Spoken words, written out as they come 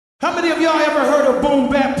How many of y'all ever heard of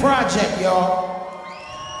Boom Bap Project, y'all?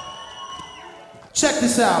 Check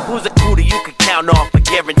this out. Who's a cootie you can count on for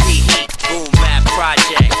guaranteed heat? Boom Bap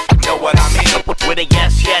Project. Know what I mean? With a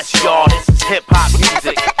yes, yes, y'all. This is hip-hop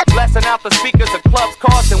music. Blasting out the speakers of clubs,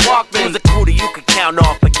 cars, and Walkmans. Who's a cootie you can count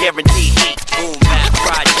on for guaranteed heat? Boom Bap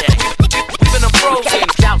Project. Even a frozen.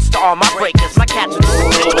 Shouts to all my breakers. My cats are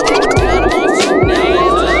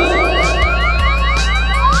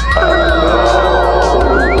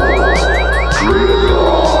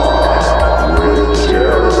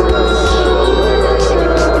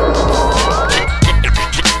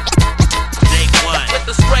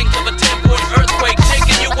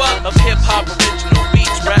of hip-hop original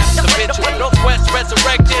beats, rap, habitual. Northwest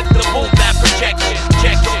resurrected, the Boom Bap projection.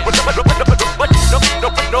 Check it.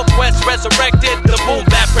 Northwest resurrected, the Boom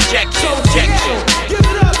Bap projection. Check it. Give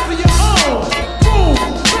it up for your own Boom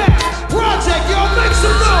Bap Project, y'all. Make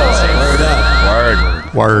some noise. Word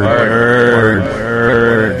up. Word.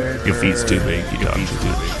 Your feet's too big.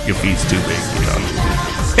 Your feet's too big.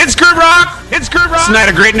 It's Grit Rock. It's Night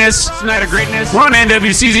of Greatness. We're on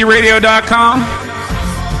NWCZRadio.com.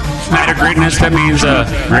 Night of Greatness, that means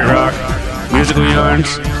Grit Rock, Musical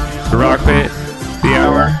Yarns, The Rock Pit, The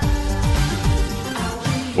Hour.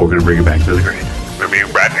 We're going to bring it back to the Grit.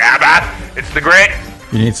 It's the Grit.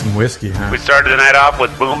 You need some whiskey, huh? We started the night off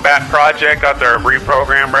with Boom Bap Project off their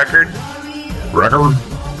reprogrammed record.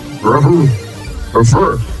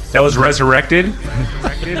 That was Resurrected.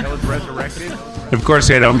 Of course,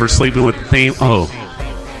 they had Umber sleeping with the theme. Oh,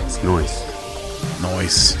 it's noise.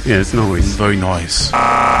 Yeah, it's noise. Very nice.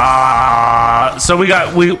 So we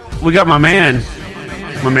got my man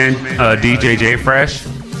DJ J Fresh.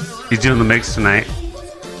 He's doing the mix tonight.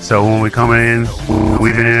 So when we come in,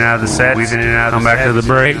 we've been in and out of the set, come back to the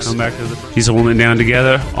breaks. He's holding it down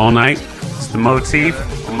together all night. It's the motif.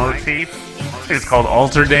 It's called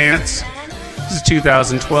Altar Dance. This is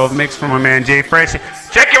 2012 mix from my man J Fresh.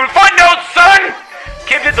 Check your fun notes, son!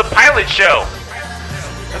 Kid did the pilot show.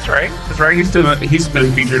 That's right. He's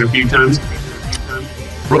been featured a few times.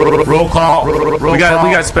 Roll call. We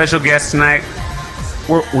got special guests tonight.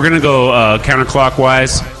 We're gonna go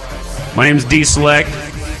counterclockwise. My name's D Select.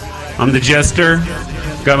 I'm the jester.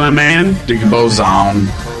 Got my man Diggy Boson on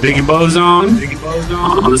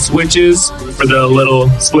the switches for the little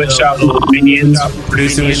switch shop minions.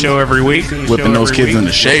 Producing the show every week. whipping those kids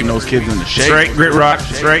into shape. That's right. Grit Rock.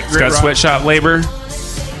 That's right. It's got sweatshop labor.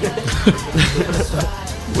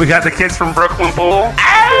 We got the kids from Brooklyn Pool.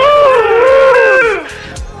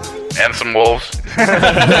 And some wolves.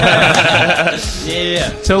 Yeah.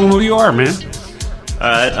 Tell them who you are, man.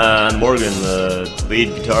 Alright, I'm Morgan, the lead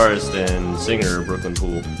guitarist and singer of Brooklyn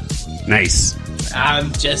Pool. Nice.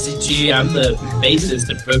 I'm Jesse G. I'm the bassist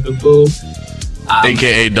of Brooklyn Pool.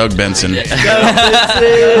 AKA Doug Benson.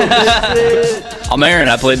 I'm Aaron.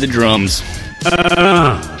 I played the drums.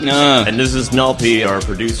 And this is Nalpi, our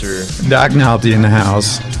producer. Doc Nalty in the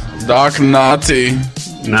house. Doc Naughty.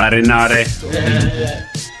 Naughty.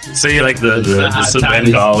 So you like the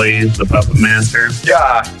Bengali, the puppet master?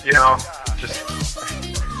 Yeah, just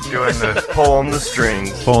doing the Pulling the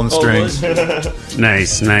strings. Pulling the strings.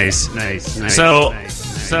 Nice. So,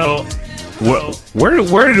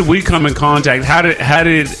 where did we come in contact? How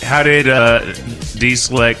did D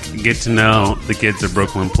Select get to know the kids at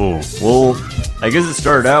Brooklyn Pool? Well, I guess it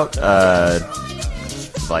started out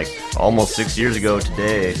like almost 6 years ago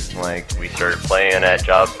today. Like we started playing at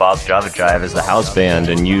Bob's Java Jive as the house band,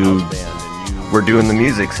 and you were doing the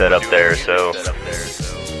music set up there. So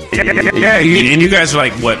Yeah, and you guys are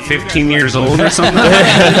like, what, 15 years old or something?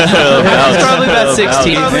 Probably about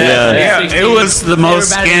 16. Yeah, it was the most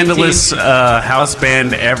scandalous house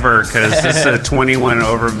band ever because this is a 21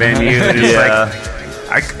 over venue. It's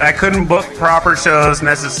like, I couldn't book proper shows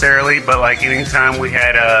necessarily, but like anytime we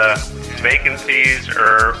had vacancies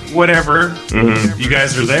or whatever, you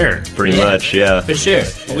guys are there. pretty much, yeah. For sure.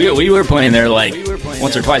 We were playing there like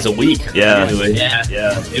once or twice a week. Yeah.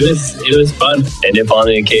 Yeah. It was fun. And if on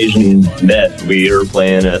an occasion met, we were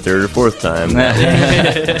playing a third or fourth time.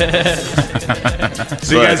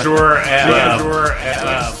 So you guys were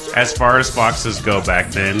as far as boxes go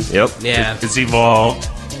back then. Yep. Yeah. It's evolved.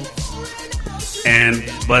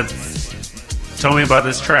 But tell me about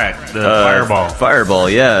this track, the Fireball,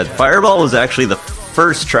 yeah. Fireball was actually the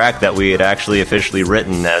first track that we had actually officially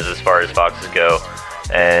written as far as boxes go.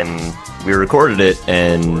 And we recorded it,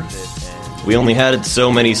 and we only had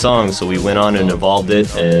so many songs, so we went on and evolved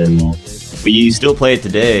it, and we still play it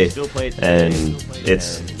today. And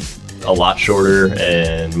it's a lot shorter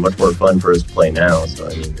and much more fun for us to play now. So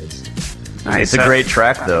I mean, it's a great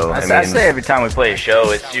track, though. I say every time we play a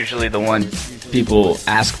show, it's usually the one people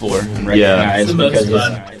ask for and Yeah. recognize It's the most because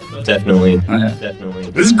fun. Definitely. Yeah.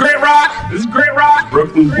 Definitely. This is Great Rock.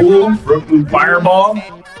 Brooklyn Pool, Brooklyn Fireball.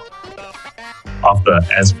 Off the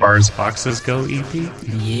As Far as Foxes Go EP.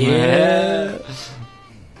 Yeah.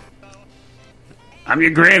 I'm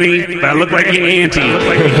your granny, but I look like your auntie.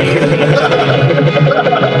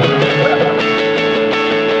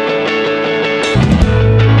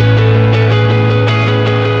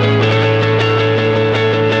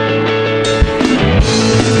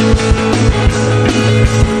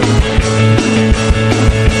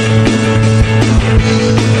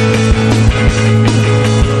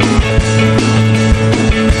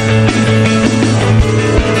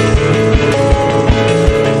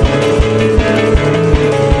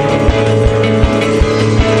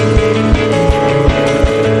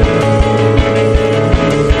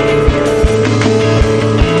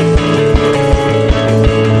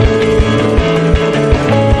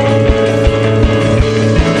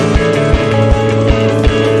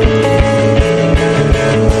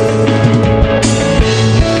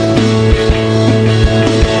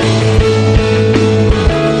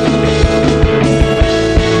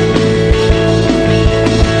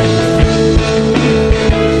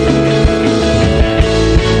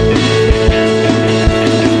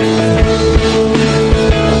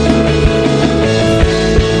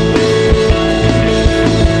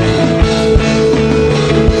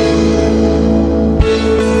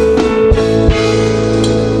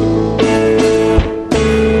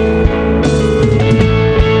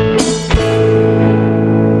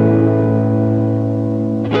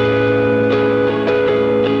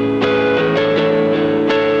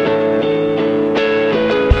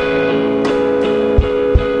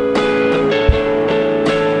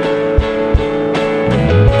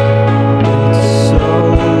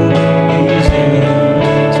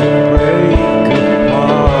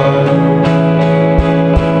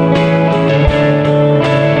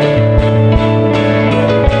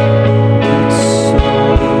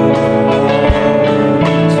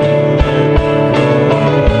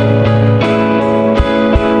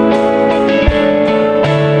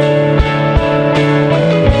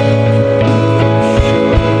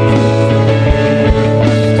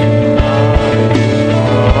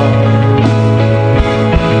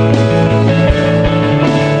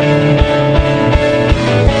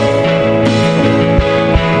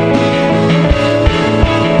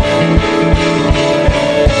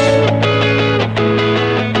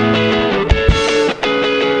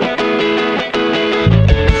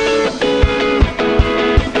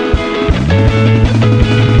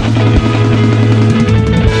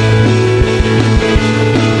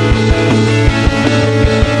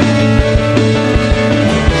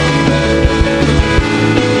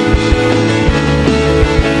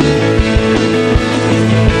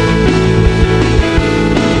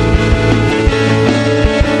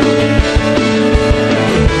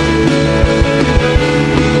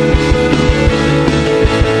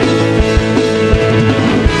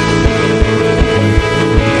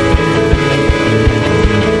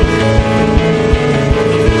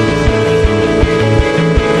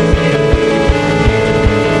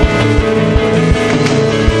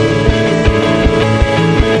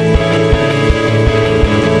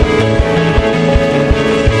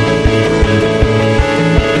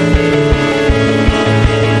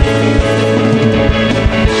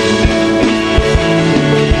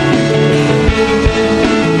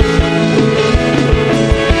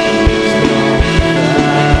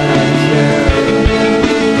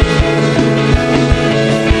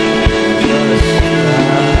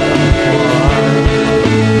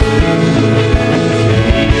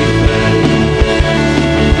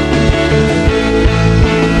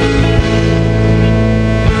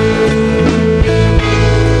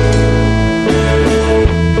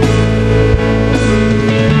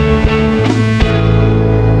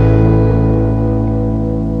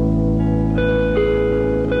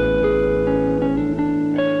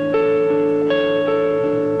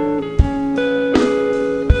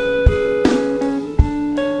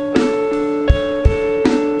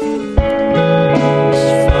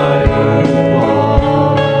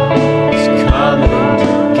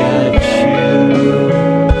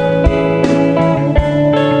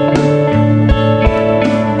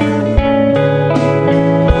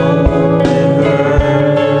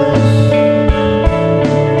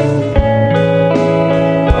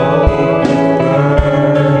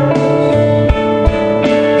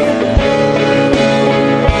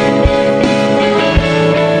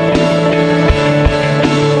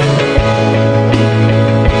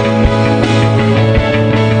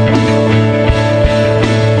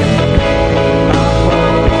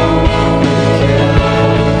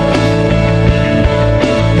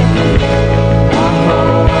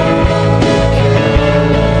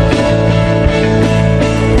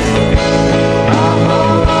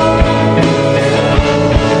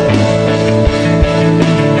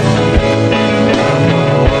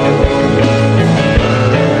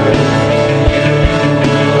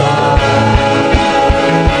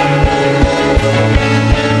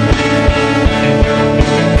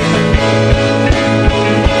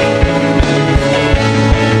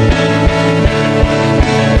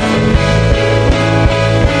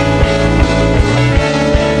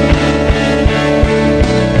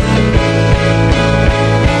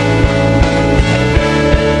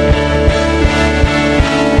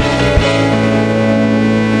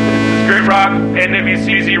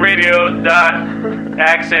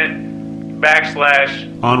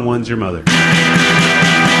 WCZRadio.accent / On One's Your Mother.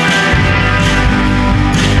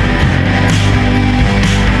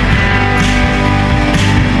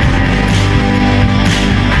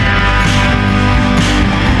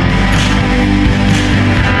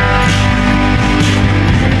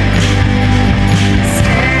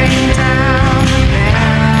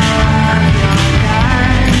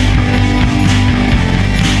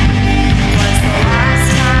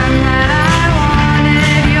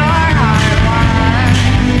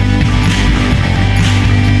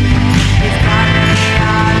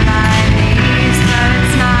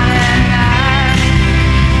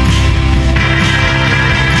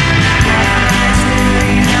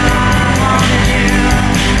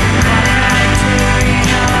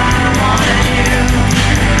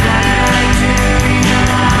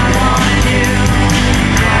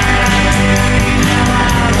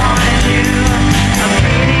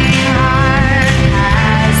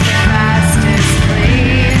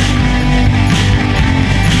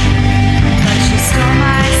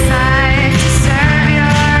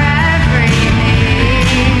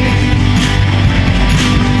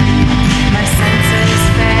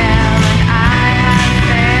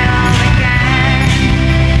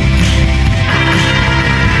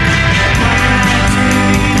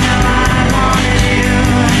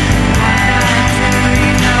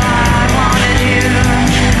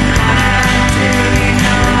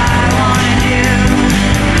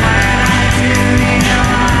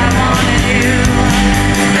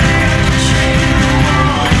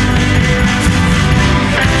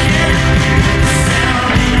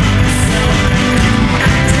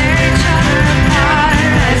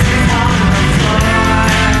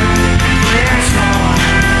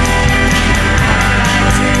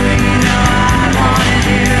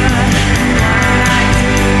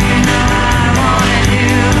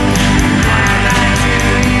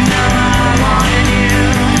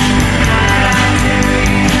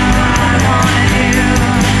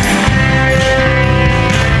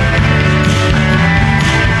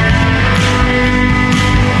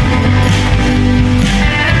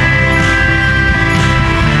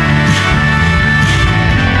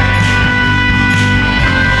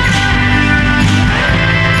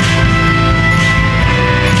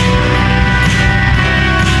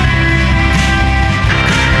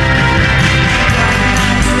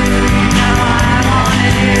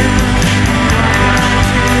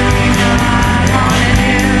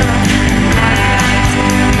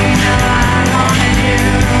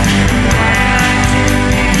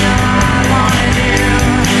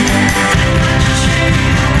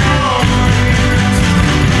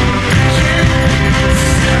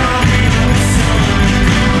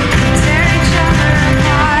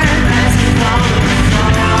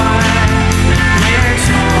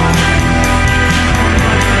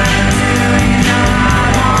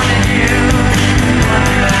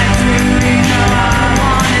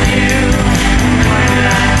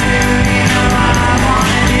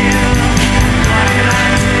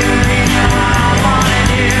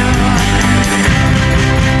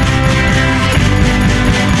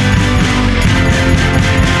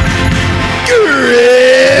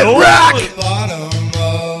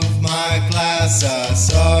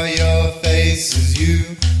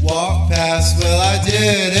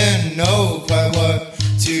 didn't know quite what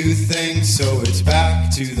to think, so it's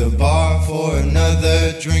back to the bar for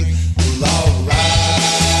another drink. Well, alright.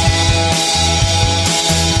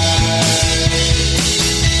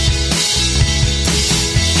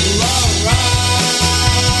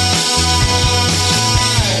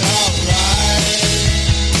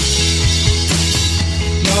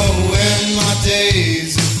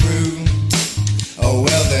 Days are through. Oh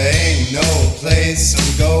well, there ain't no place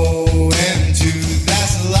I'm going to.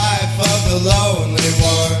 That's the life of the lonely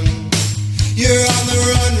one. You're on the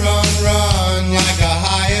run, run, run like a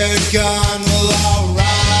hired gun. Well, alright,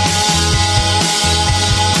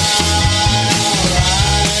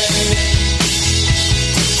 alright,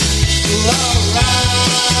 well, alright.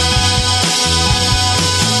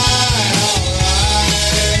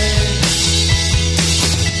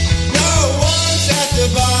 The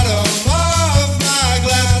bottom of my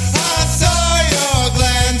glass, I saw your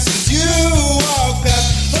glance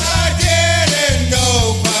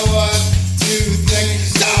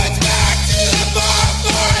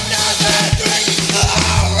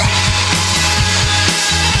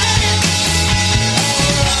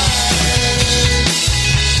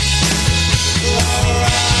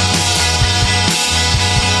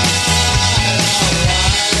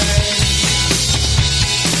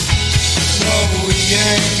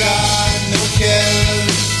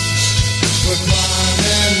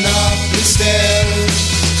instead.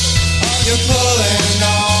 You're pulling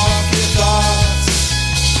off your thoughts,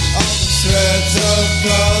 all the threads of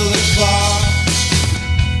colored cloth.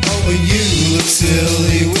 Oh, you look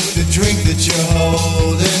silly with the drink that you're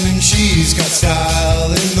holding, and she's got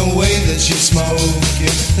style in the way that she's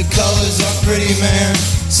smoking. The colors are pretty, man,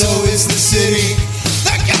 so is the city.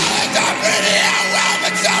 The colors are pretty, well,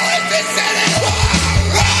 but so is the city.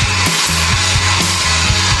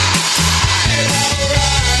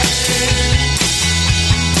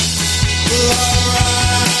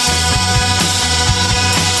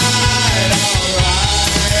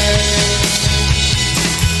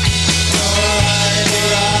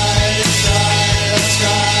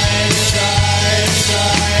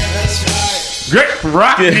 Grip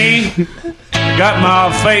Rockney got my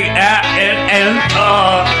feet out and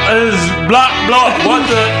is block what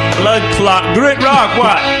the blood clot. Grip Rock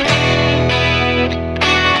what?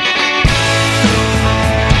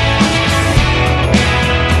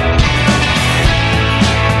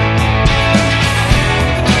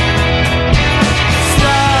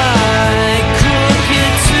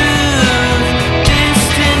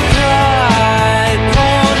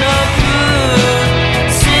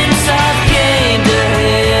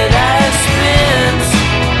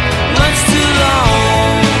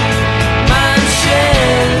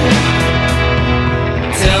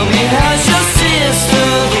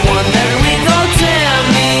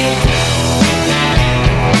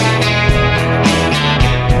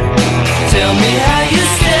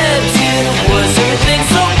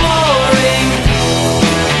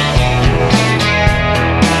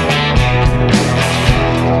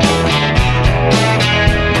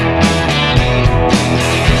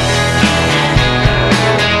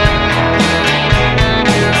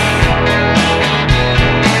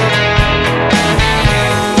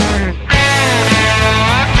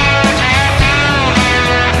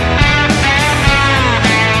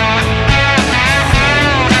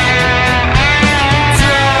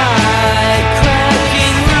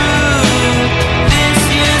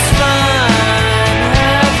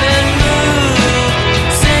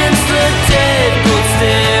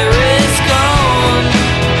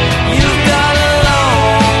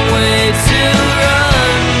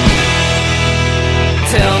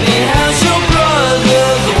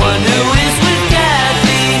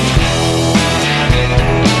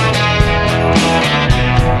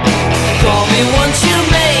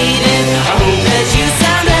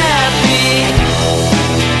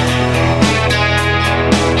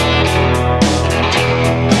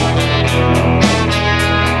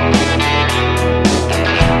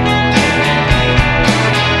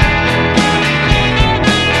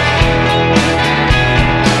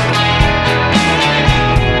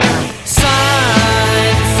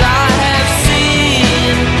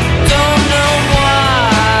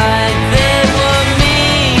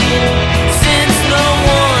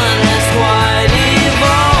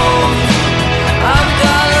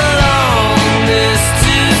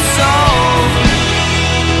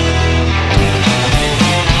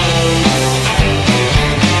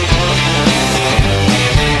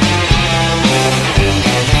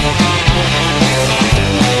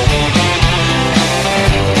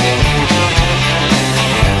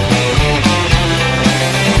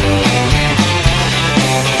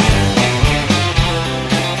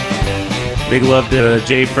 Big love to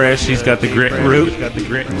Jay Fresh. He's got the grit root. Yeah.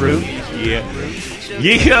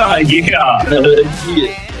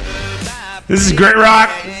 This is Grit Rock.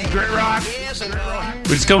 We're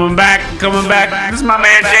just coming back. This is my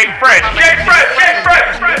man Jay Fresh.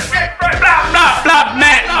 Blah,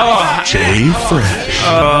 Matt. Oh, Jay Fresh.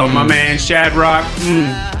 Oh, my man Shad Rock.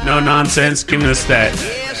 No nonsense. Giving us that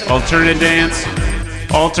alternate dance.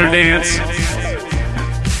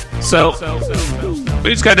 So, we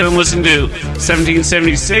just got to listen to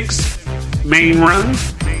 1776, Main Run.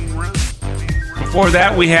 Before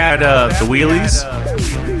that, we had the Wheelies,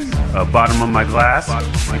 Bottom of My Glass.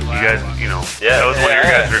 You guys, that was one of your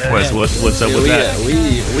guys' requests. What's up with that?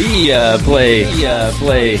 We play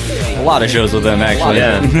a lot of shows with them, actually.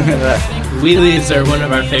 Yeah. Wheelies are one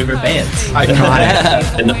of our favorite bands. And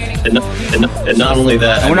not only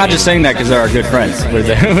that, and we're not just saying that because they're our good friends.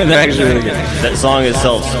 They're actually really good. That song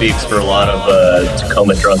itself speaks for a lot of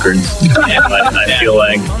Tacoma drunkards. I feel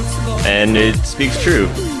like, and it speaks true.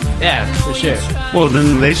 Yeah, for sure. Well,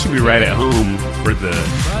 then they should be right at home for the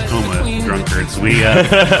Tacoma drunkards.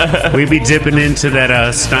 We be dipping into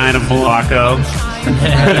that Stein of Malaco.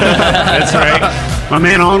 That's right. My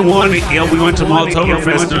man on one, we went to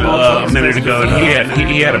Maltoberfest a minute ago, and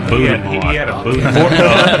he had a boot. He had a boot.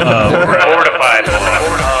 Fortified.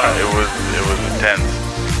 It was intense.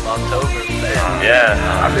 Yeah.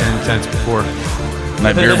 I've been intense before. And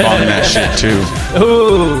I beer bombed that shit too.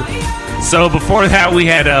 Ooh. So before that, we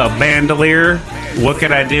had Bandolier. What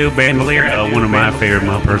Could I Do? Bandolier, one of my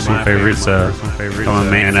personal favorites. From my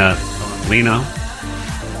man Lino.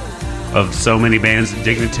 Of so many bands,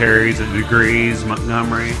 Dignitaries, The Degrees,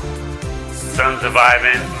 Montgomery, Sons of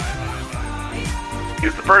Ivan.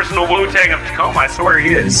 He's the personal Wu-Tang of Tacoma. I swear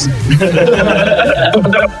he is.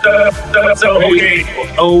 So okay.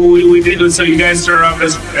 We did. So you guys start off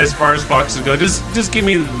as far as boxes go. Just give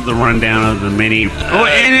me the rundown of the mini.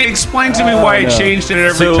 And explain to me why it changed it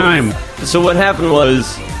every time. So what happened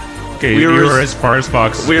was, okay, we were as far as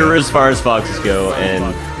boxes. We were as far as boxes go,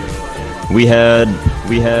 and we had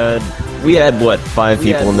what, 5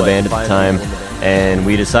 people in the band at the time, and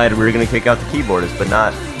we decided we were going to kick out the keyboardist, but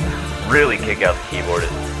not really kick out the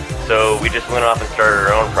keyboardist. So we just went off and started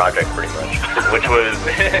our own project, pretty much, which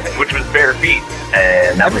was Bare Feet,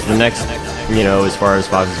 and that was the next, as far as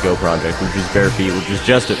boxes go project, which was Bare Feet, which was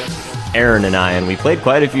just Aaron and I, and we played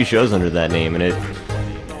quite a few shows under that name, and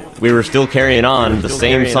we were still carrying on the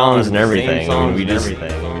same songs and everything.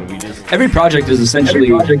 Every project is essentially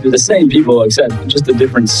the same people, except just a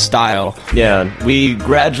different style. Yeah, we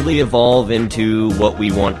gradually evolve into what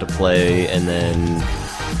we want to play, and then...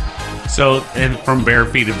 So, and from Bare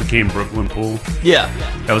Feet, it became Brooklyn Pool? Yeah.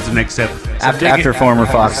 That was the next step. After former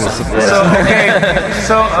Foxes.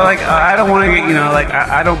 So, I don't want to get,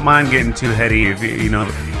 I don't mind getting too heady, if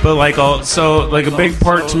but a big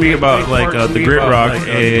part to me about the grit rock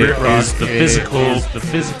is the physical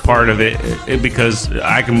part of it, because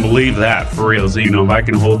I can believe that for real. So if I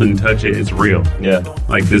can hold and touch it, it's real. Yeah.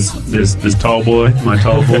 Like this tall boy, my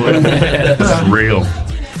tall boy, this is real.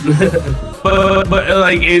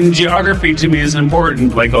 But in geography to me is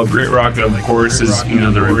important. Grit rock, of course, is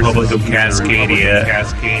the Republic of Cascadia.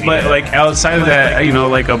 But outside of that,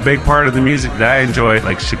 a big part of the music that I enjoy,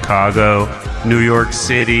 Chicago, New York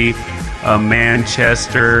City,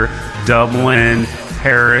 Manchester, Dublin,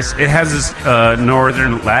 Paris. It has this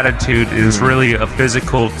northern latitude, and it's really a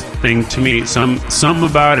physical thing to me. Some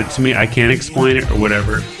about it to me, I can't explain it or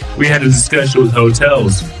whatever. We had a discussion with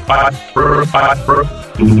hotels.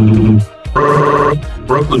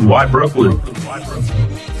 Brooklyn, why Brooklyn?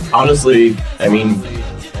 Honestly, I mean,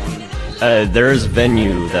 there's a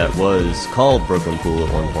venue that was called Brooklyn Pool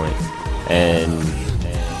at one point, and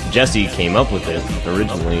Jesse came up with it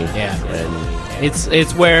originally. Yeah, and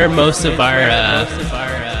it's where most of our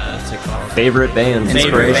favorite bands,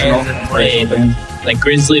 inspirational bands played. Like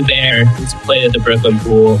Grizzly Bear has played at the Brooklyn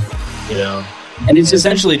Pool, And it's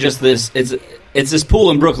essentially just this. It's this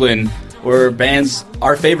pool in Brooklyn where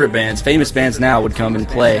our favorite bands, famous bands now, would come and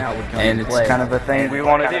play, and it's kind of a thing we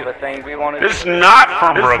want to do. It's not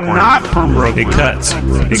from Brooklyn. It cuts.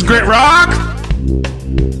 It's grit rock.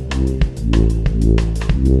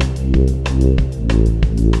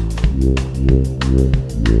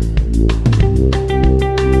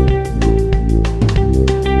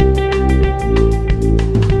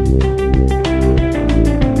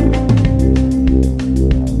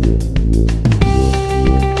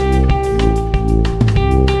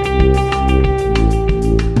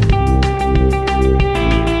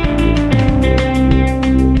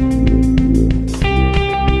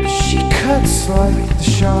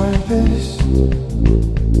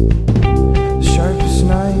 Sharpest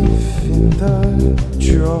knife in the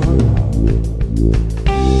drawer.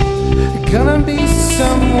 Gonna be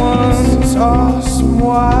someone's awesome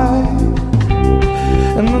wife,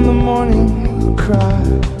 and in the morning we'll cry.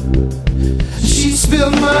 She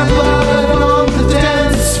spilled my blood on the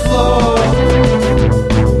dance floor.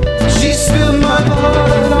 She spilled my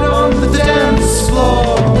blood on the dance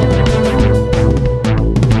floor.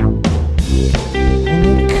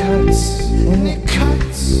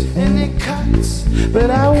 But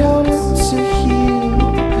I wanted to heal,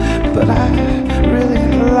 but I really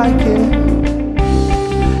like it.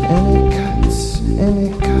 And it cuts, and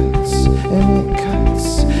it cuts, and it cuts.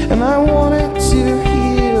 And I wanted to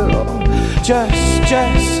heal, just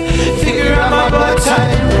figure out my blood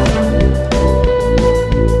type.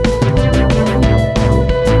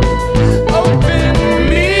 Open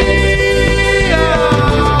me up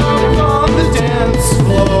on the dance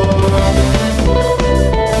floor.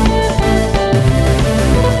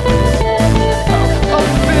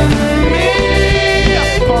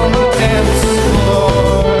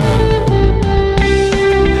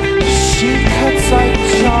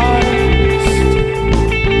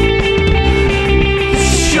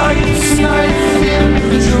 Knife in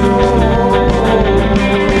the drawer.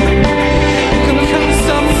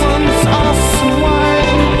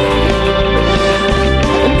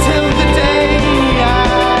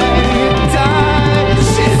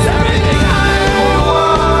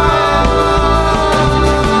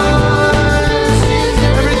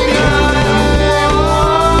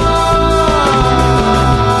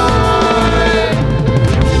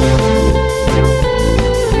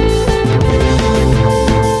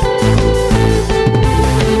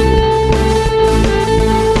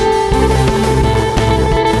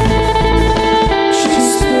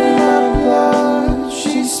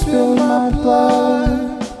 spilled my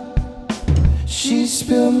blood. She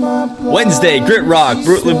spilled my blood. Wednesday, Grit Rock,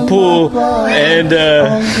 Brooklyn Pool, and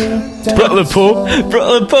Brooklyn Pool.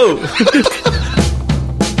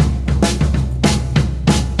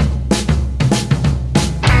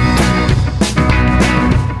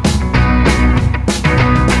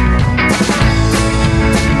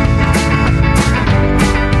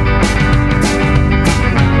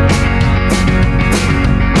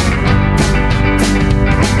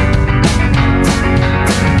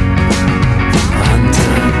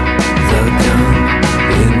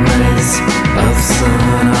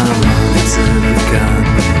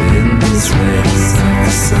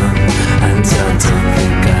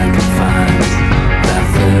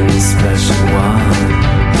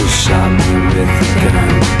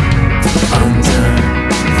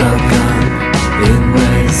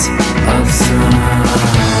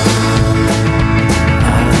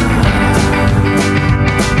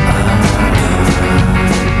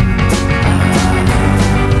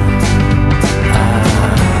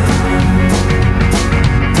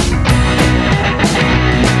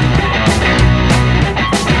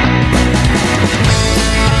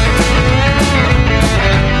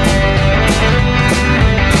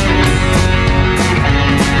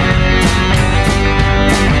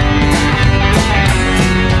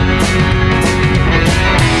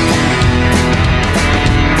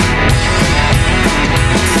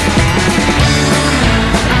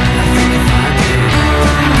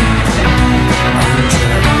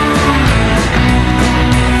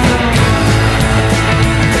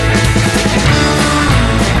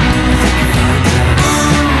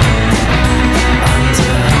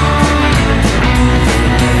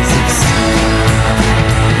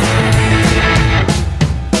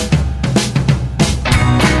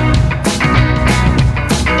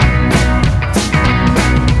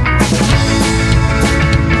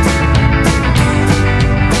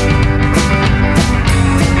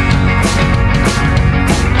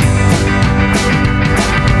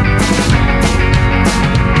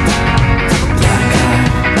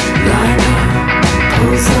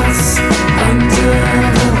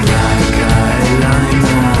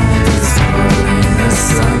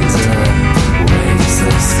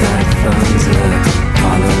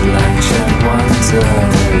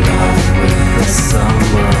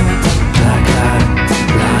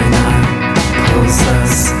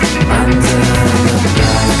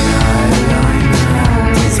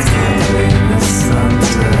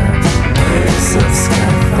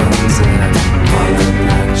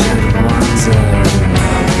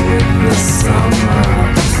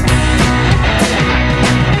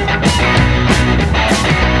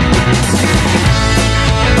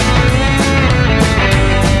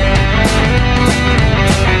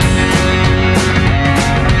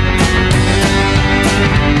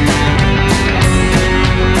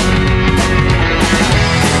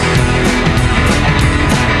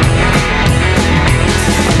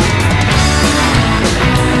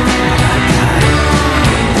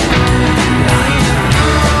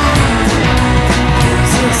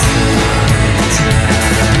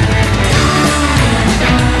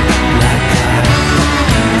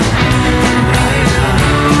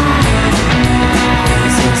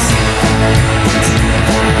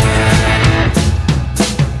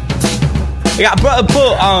 I got Brother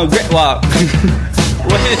Bull on Grit Walk.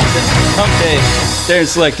 What is it? Hump Day. Darren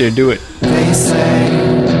Selector, do it. They say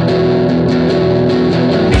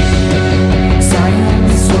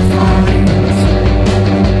science will find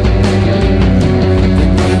the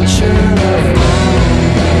nature of love,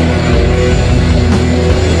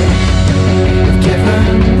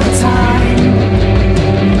 given the time,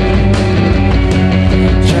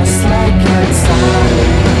 just like Einstein.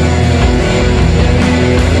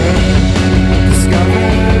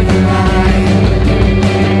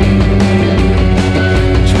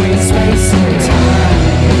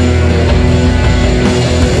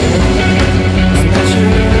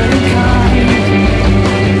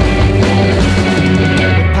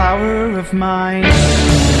 Of mine. Do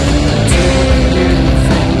you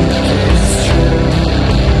think it's true?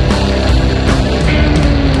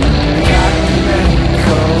 Got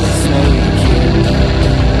miracles make you.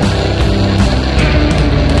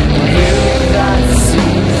 You that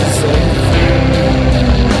sees it through.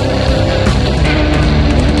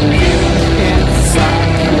 You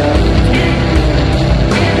inside of you.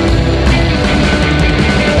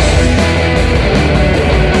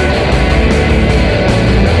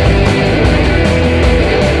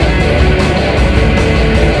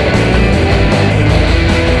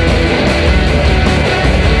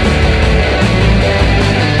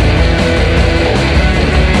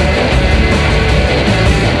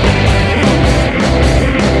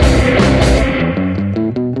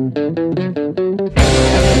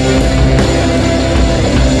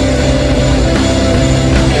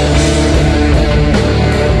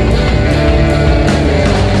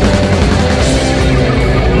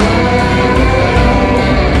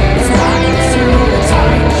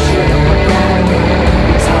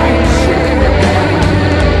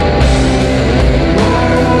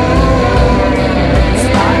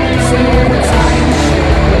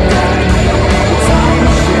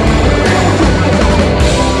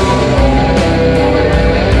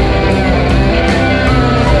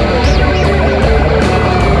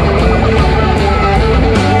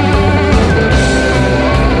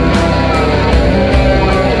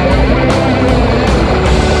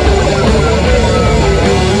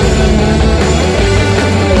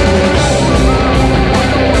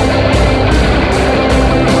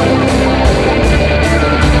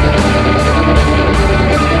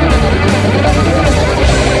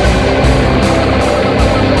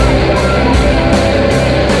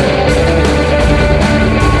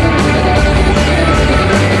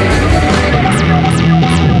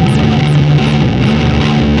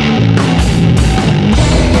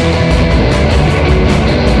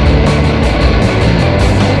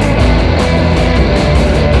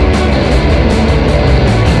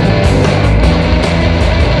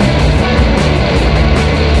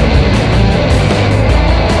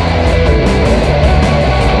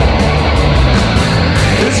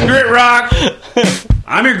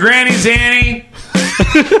 your granny's Annie.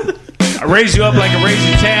 I raised you up like I raised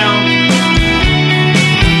your town.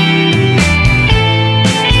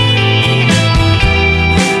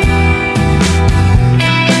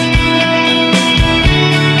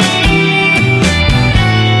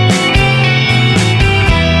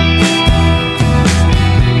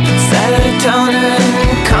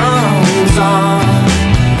 Serotonin comes on.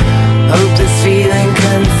 Hope this feeling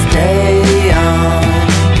can stay on.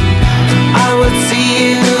 I would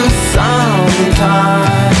see you sometimes.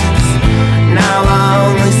 Now I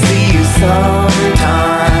only see you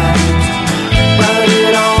sometimes. But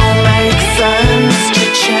it all makes sense to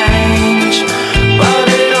change. But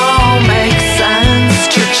it all makes sense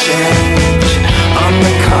to change. On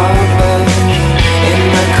the carpet, in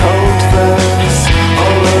the cold verse,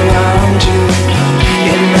 all around you,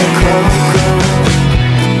 in the cloakroom.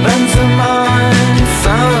 Bends of mine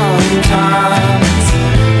sometimes.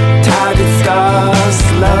 Target scars,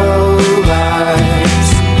 slow rise.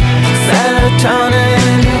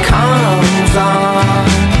 Serotonin comes on.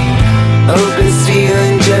 Hope this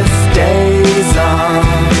feeling just stays on.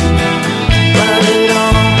 But it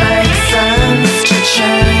all makes sense to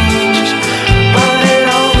change. But it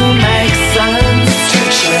all makes sense to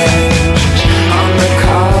change. On the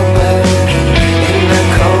carpet, in the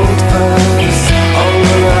cold verse, all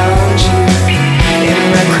around you, in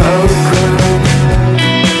the cloakroom.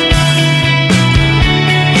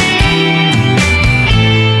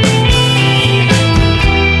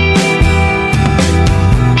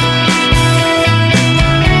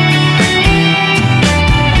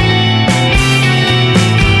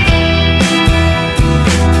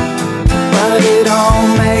 But it all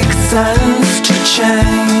makes sense to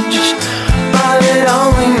change. But it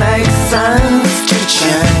only makes sense to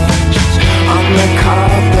change. On the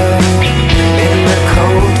carpet, in the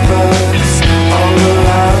cold verse, all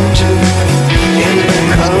around you, in the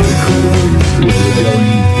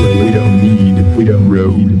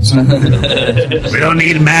We don't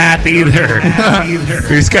need math either.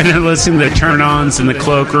 We're just kind of listening to the turn-ons in the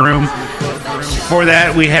cloakroom. Before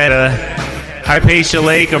that, we had a Hypatia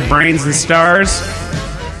Lake of Brains and Stars.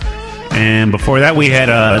 And before that, we had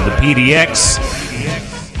the PDX,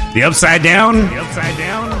 The Upside Down,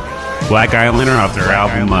 Black Islander off their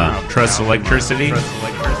album Trust Electricity.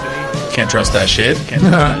 Can't trust that shit.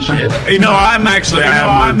 You know, I'm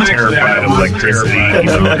terrified of electricity.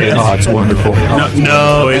 It's wonderful.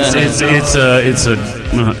 No, it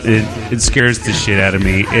scares the shit out of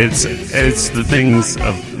me. It's the things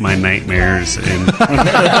of my nightmares. And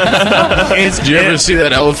Did you ever see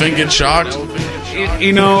that elephant get shocked?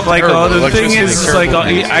 You know, like the thing is, like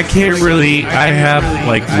I can't really. I have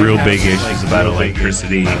like real big issues about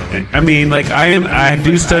electricity. I mean, like I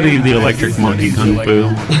do study the electric monkey kung fu.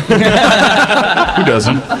 Who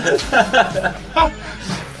doesn't?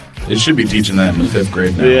 It should be teaching that in the 5th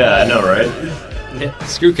grade now. Yeah, I know, right? Yeah,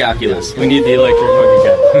 screw calculus. We need the electric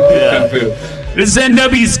kung fu. This is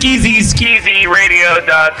NW Skeezy Radio.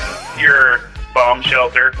 Your bomb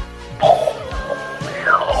shelter.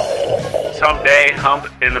 Someday, hump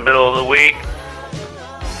in the middle of the week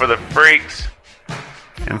for the freaks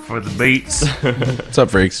and for the beats. What's up,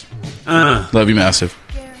 freaks? Love you massive.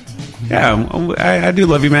 Yeah, I do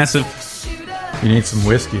love you massive. You need some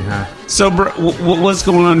whiskey, huh? So, bro, what's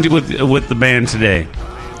going on with the band today?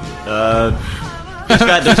 Just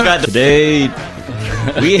got today.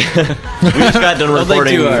 We just got done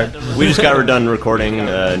recording. We just got done recording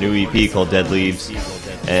a new EP called Dead Leaves,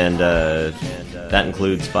 and that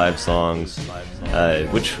includes 5 songs,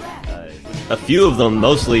 which a few of them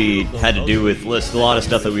mostly had to do with a lot of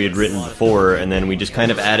stuff that we had written before, and then we just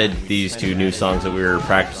kind of added these 2 new songs that we were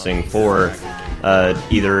practicing for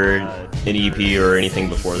either an EP or anything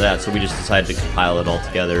before that. So we just decided to compile it all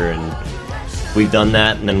together, and we've done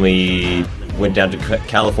that, and then we went down to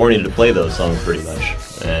California to play those songs pretty much.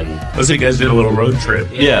 And so you guys did a little road trip.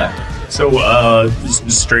 Yeah. So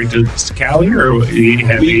straight to Cali, or you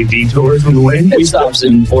have any detours on the way? We stopped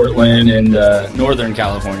in Portland and Northern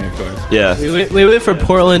California, of course. Yeah. We went from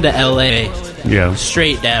Portland to LA. Yeah.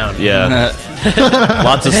 Straight down. Yeah.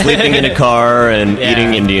 Lots of sleeping in a car and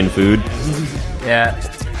eating Indian food. Yeah.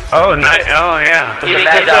 Oh, nice. Oh, yeah.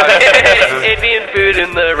 Mad Dog. Indian food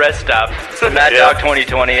in the rest stop. Mad Dog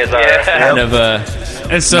 2020 is our kind of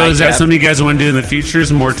And so is that something you guys want to do in the future?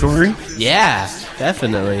 Is more touring? Yeah,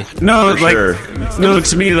 definitely. No, For like sure. no,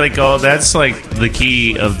 to me, like that's like the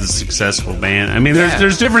key of the successful band. I mean,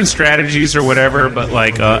 there's different strategies or whatever, but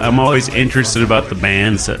like I'm always interested about the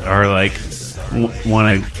bands that are like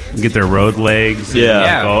want to get their road legs, and,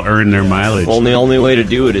 like, all earn their mileage. Well, the only way to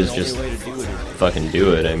do it is just fucking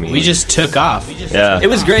do it. I mean, We just took off. yeah. It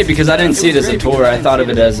was great because I didn't see it as a tour. I thought of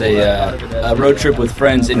it as a road trip with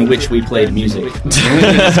friends in which we played music. It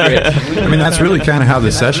was great. I mean, that's really kind of how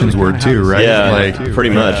the sessions were too, right? Yeah, like pretty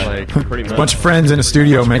much. a bunch of friends in a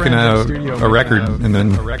studio making a record, and then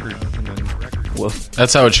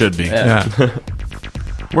That's how it should be. yeah.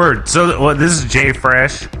 Word. So this is Jay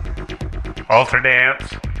Fresh. Alter Dance.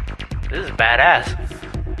 This is badass.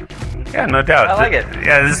 Yeah, no doubt. I like it.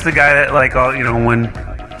 Yeah, this is the guy that like all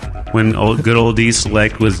when good old D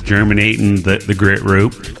Select was germinating the grit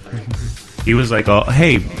root. He was like, "Oh,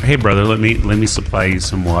 hey, brother, let me supply you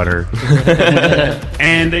some water."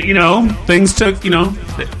 And things took,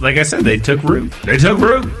 like I said, they took root.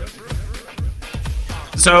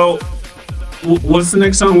 So, what's the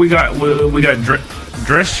next song we got? We got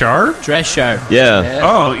Dress Sharp. Dress Sharp. Yeah.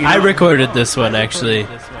 Oh, I recorded this one actually.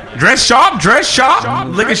 Dress sharp,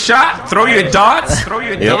 lick a shot, throw your dots.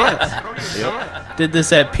 Did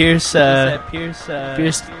this at Pierce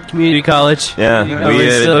Community College. Yeah, Over we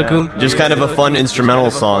in Silicon. just kind of a fun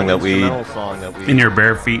instrumental song that we in your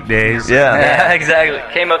bare feet days. Yeah, exactly.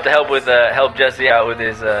 Came up to help Jesse out with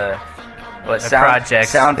his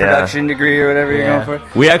sound production degree or whatever you're going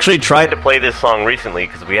for. We actually tried to play this song recently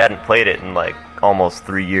because we hadn't played it in like almost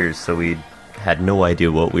 3 years, so we had no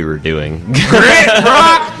idea what we were doing. Grit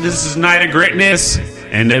Rock. This is Night of Gritness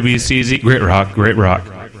and WCZ. Grit Rock.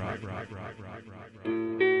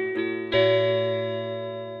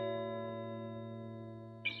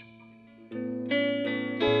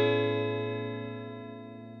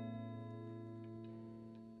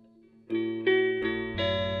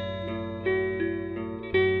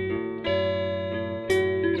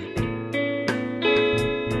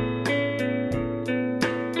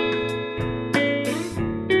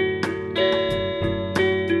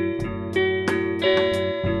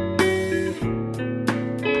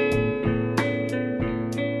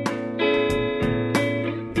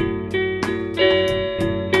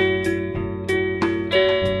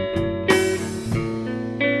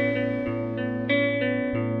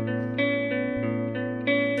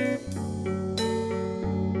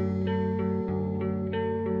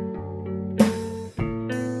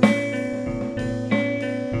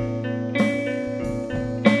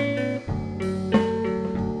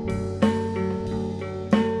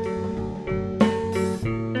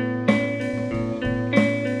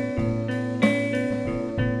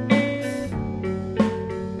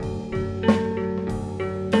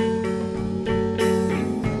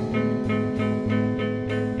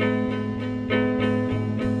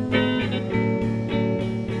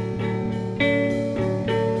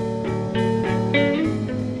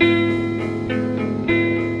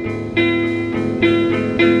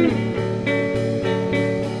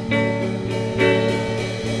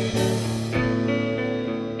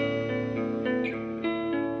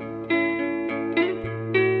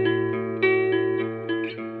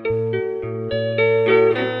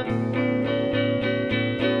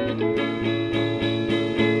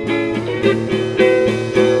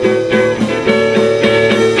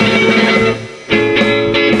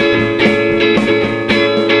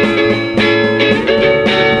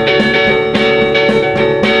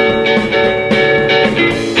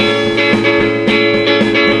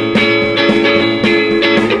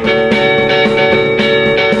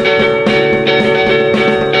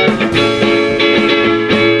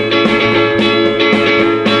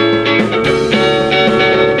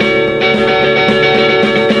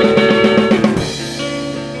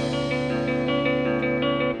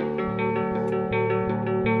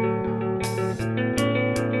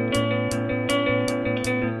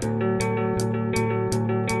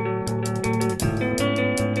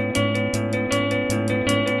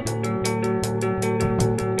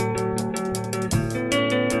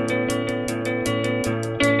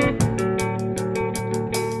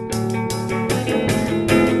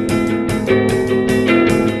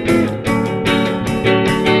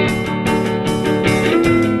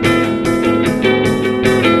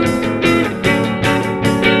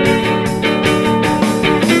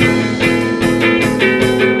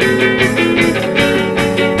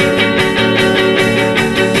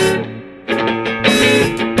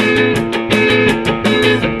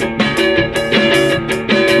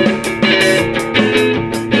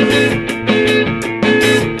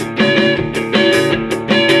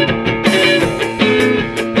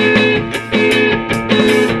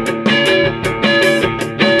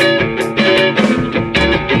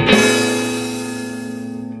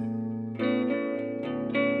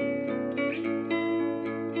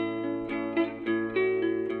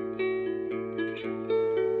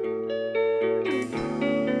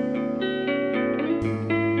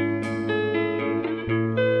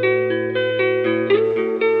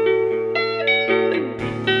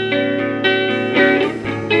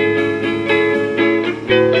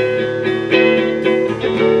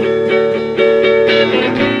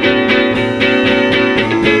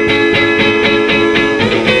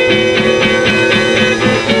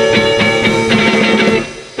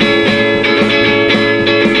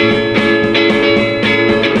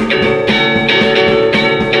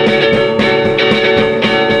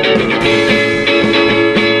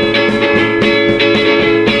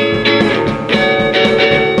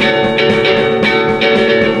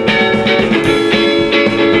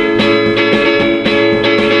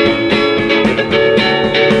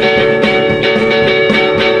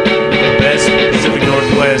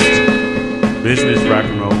 rock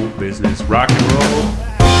and roll business. Rock and roll.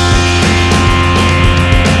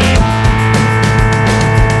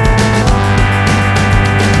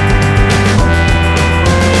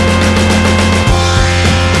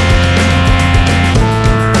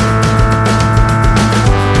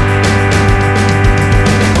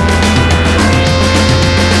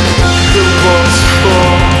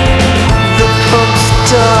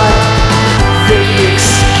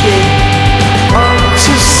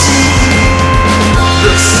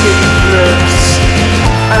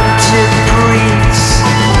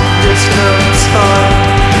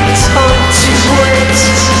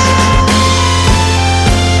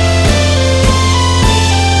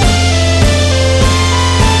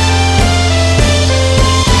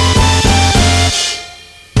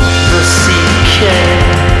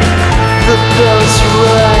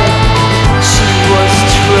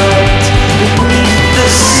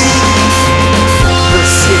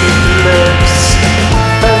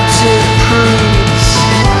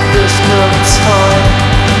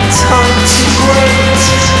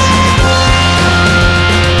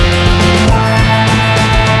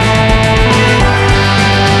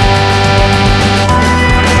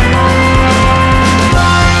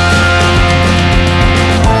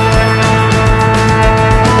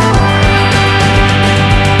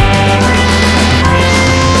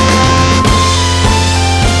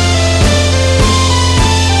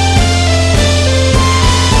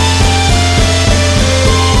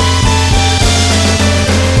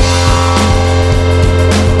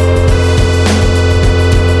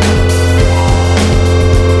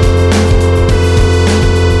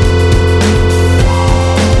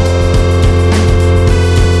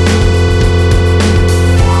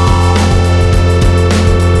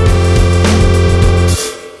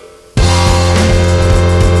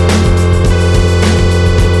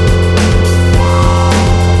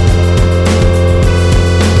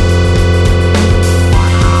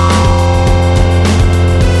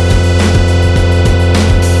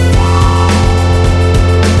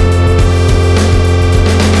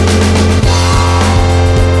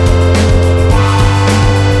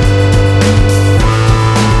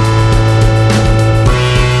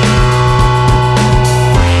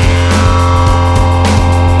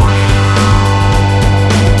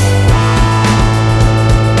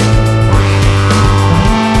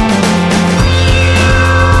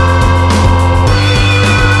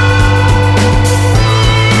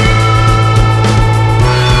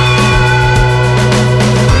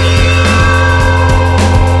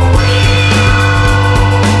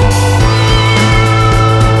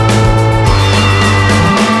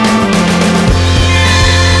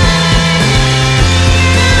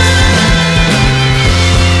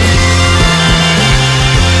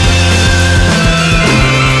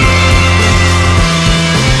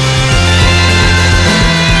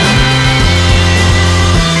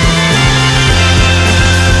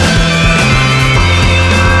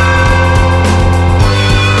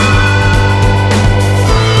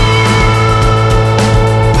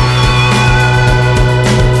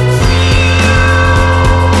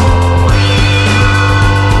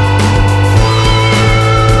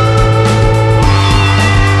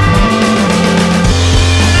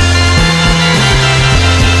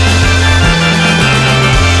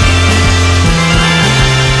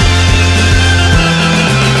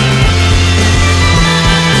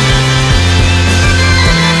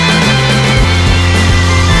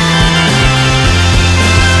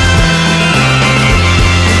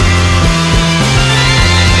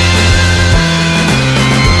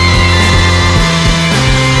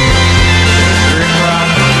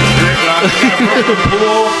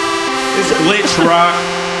 Pool is glitch rock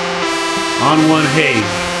on one. Hey,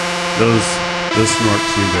 those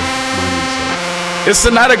snorks need to mind themselves. It's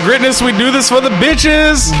the night of gritness. We do this for the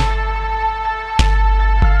bitches.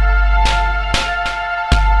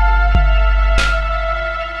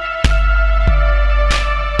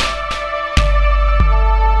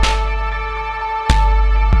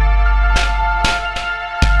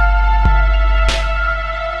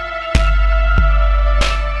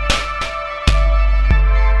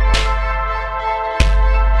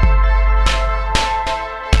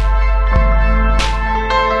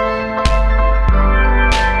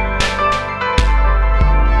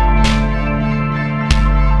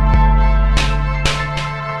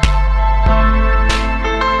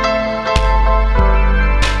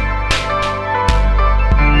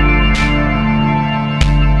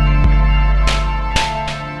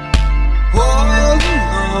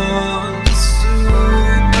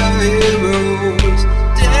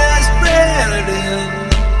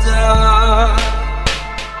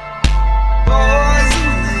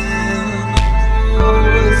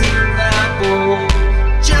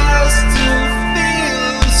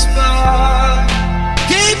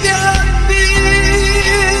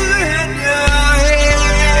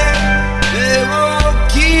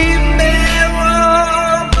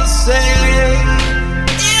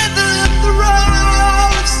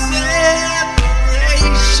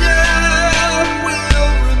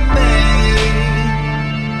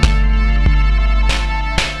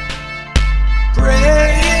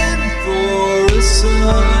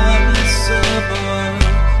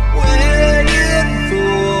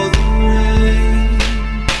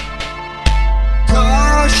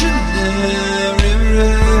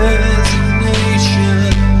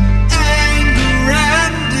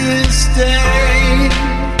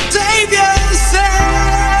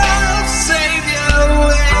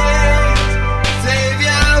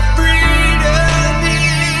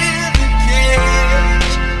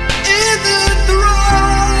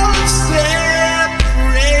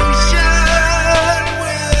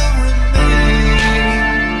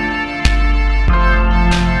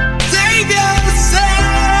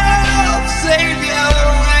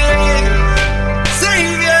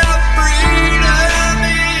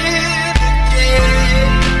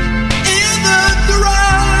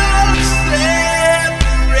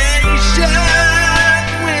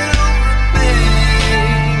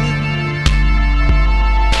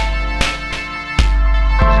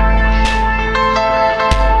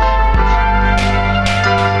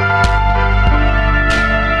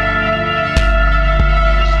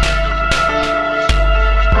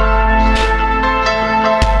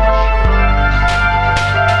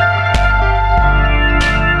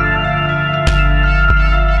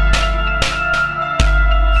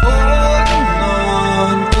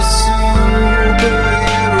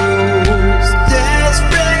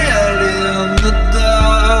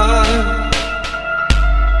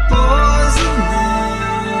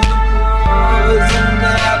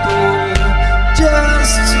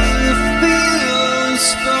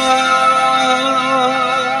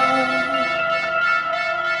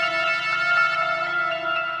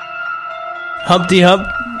 Humpty Hump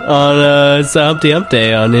on it's a Humpty Hump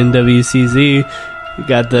Day on NWCZ. We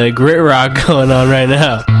got the grit rock going on right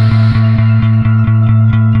now.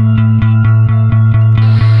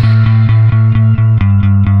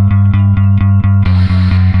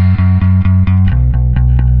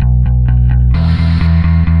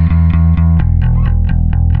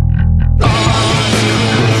 Oh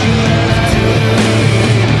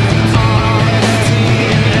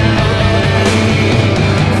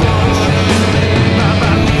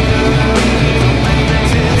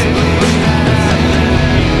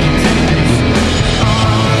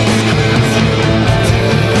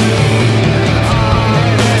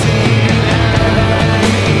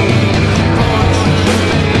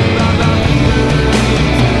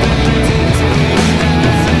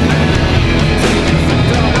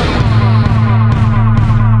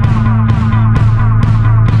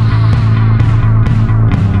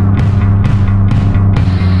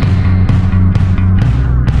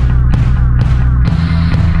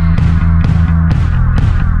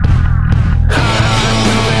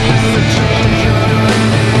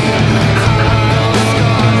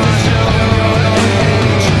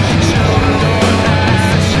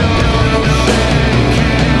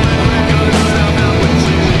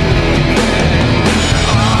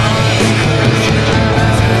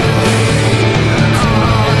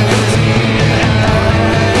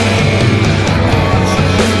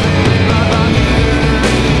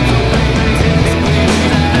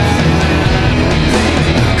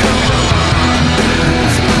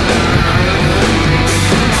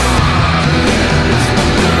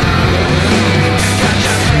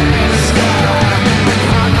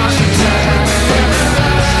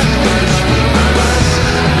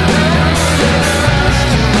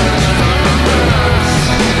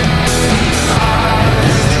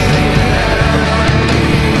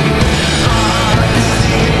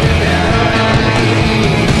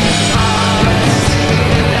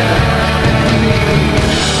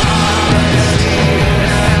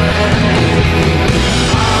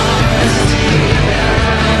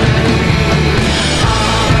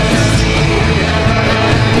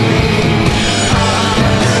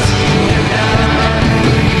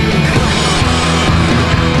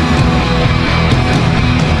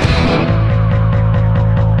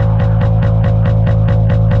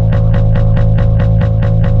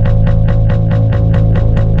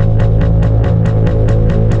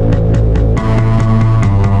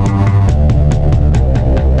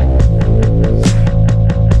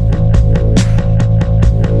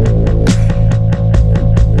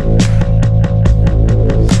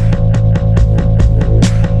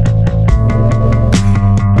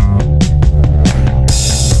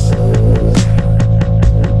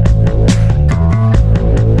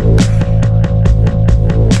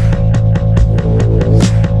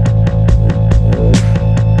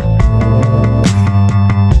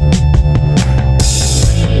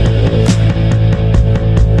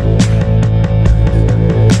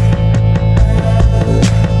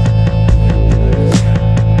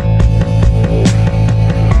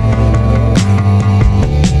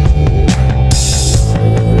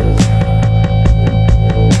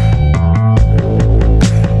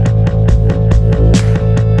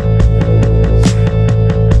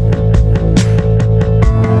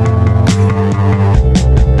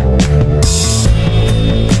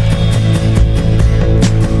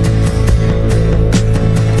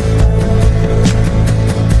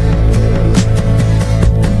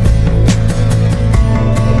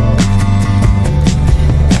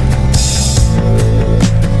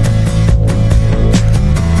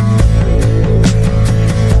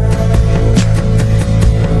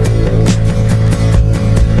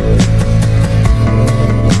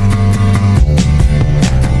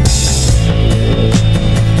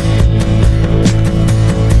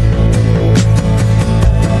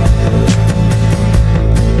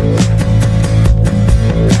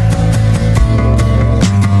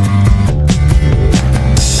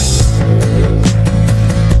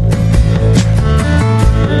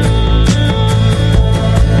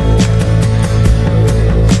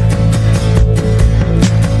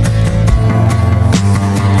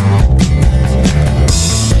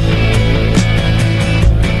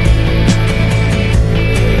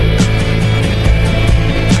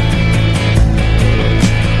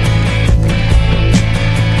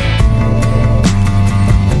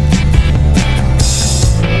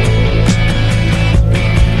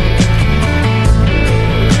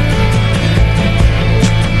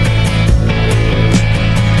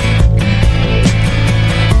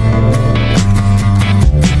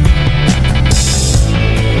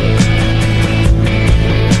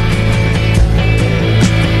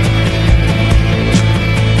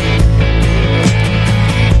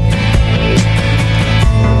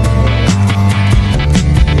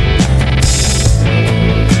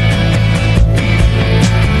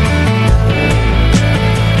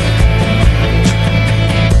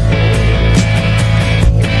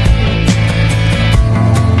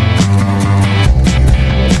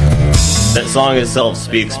song itself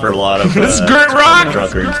speaks for a lot of This is Grit Rock.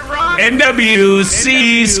 drunkards.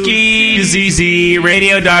 NWCZZ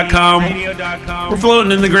Radio.com. We're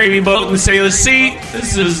floating in the gravy boat in the sailor's seat.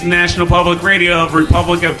 This is National Public Radio of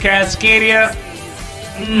Republic of Cascadia.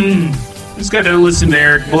 Just got to listen to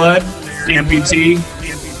Eric Blood, Amputee.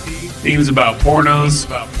 Themes about pornos.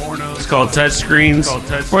 It's called Touchscreens.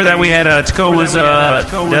 Before that, we had Tacoma's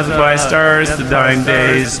Death by Stars, The Dying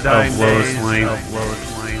Days of Lois Lane.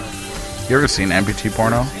 You ever seen amputee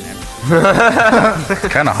porno?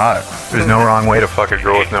 Kind of hot. There's no wrong way to fuck a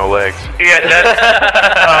girl with no legs. Yeah,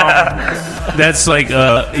 That's like,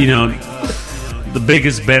 the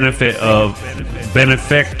biggest benefit of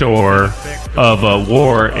benefactor of a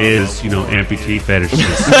war is, amputee fetishes.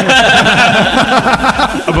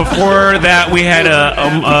 Before that, we had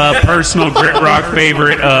a personal Grit Rock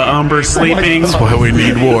favorite, Umber Sleeping. That's why we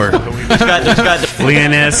need war.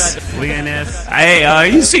 Leoness.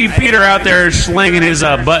 Hey, you see Peter out there slinging his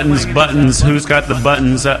buttons. Who's got the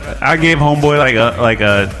buttons? I gave homeboy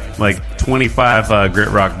like 25 Grit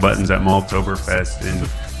Rock buttons at Maltoberfest, and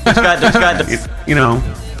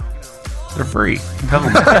they're free. Tell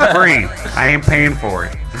them they're free. I ain't paying for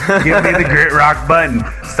it. Give me the Grit Rock button.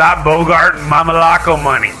 Stop Bogart and Mama Laco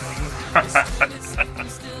money. I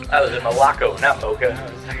was in Malaco, not Mocha.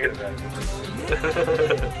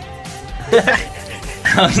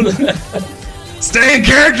 Stay in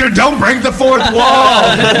character. Don't break the fourth wall.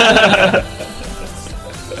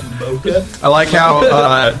 I like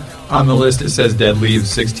how on the list it says Dead Leaves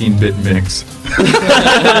 16-bit mix. You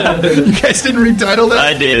guys didn't retitle that?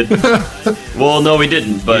 I did. Well, no, we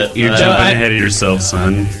didn't, but... You're jumping ahead of yourself,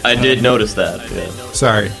 son. I did notice that. Yeah.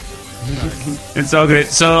 Sorry. It's all good.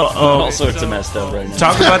 So, all sorts of messed up right now.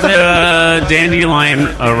 Talk about the Dandelion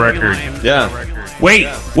record. Yeah. Wait.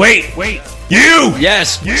 You!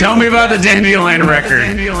 Yes. Tell me about the Dandelion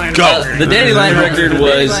record. Go. The Dandelion record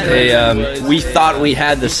was we thought we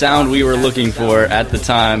had the sound we were looking for at the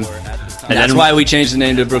time. And that's why we changed the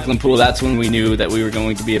name to Brooklyn Pool. That's when we knew that we were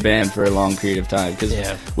going to be a band for a long period of time. Because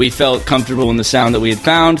we felt comfortable in the sound that we had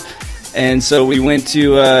found. And so we went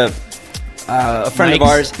to a friend of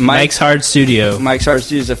ours, Mike's Hard Studio. Mike's Hard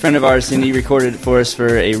Studio is a friend of ours, and he recorded it for us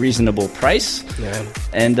for a reasonable price. Yeah.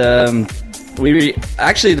 And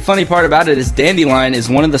actually, the funny part about it is Dandelion is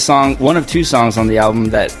one of two songs on the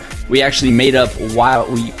album that we actually made up while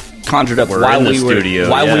we conjured up while we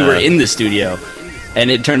were in the studio, and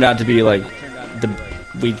it turned out to be like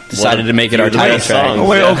we decided to make it our title track.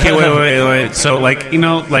 Wait. So,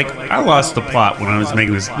 I lost the plot when I was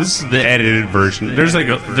making this. This is the edited version. There's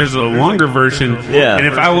a longer version. Yeah. And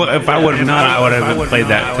if I would have known, I would have played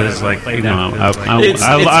that because, I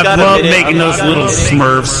love making those little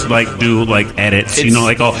Smurfs do edits.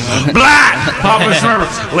 Blah, Papa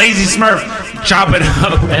Smurf, Lazy Smurf, chop it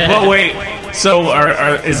up. Well, wait. So,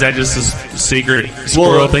 is that just a secret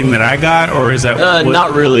squirrel thing that I got, or is that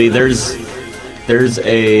not really? There's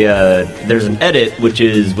an edit which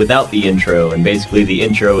is without the intro, and basically the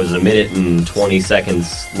intro is 1 minute and 20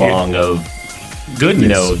 seconds long of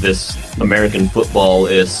goodness. This American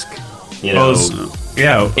football-esque intro.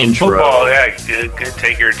 Football, could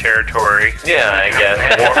take your territory. Yeah, I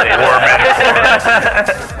guess. War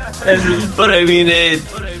metaphor. But I mean,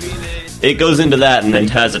 it goes into that and then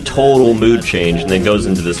has a total mood change and then goes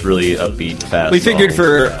into this really upbeat, fast We figured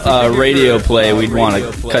for radio play, we'd want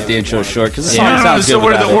to cut the intro short because the song sounds good. So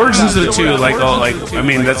what are the origins of the two?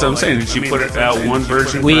 That's what I'm saying. Did you put it out one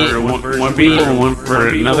version for one people and one for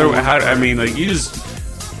another?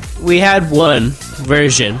 We had one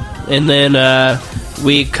version, and then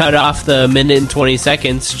we cut off the 1 minute and 20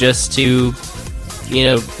 seconds just to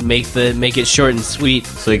make it short and sweet,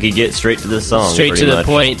 so you could get straight to the song, straight to the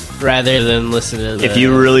point, rather than listen to if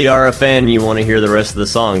you really are a fan and you want to hear the rest of the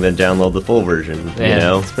song, then download the full version.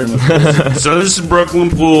 So this is Brooklyn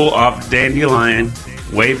Pool off Dandelion,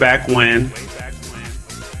 way back when.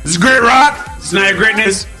 This is Grit Rock. It's Night of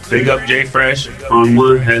Gritness. Big up Jay Fresh on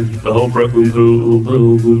one head. The whole Brooklyn Pool,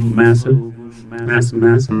 massive.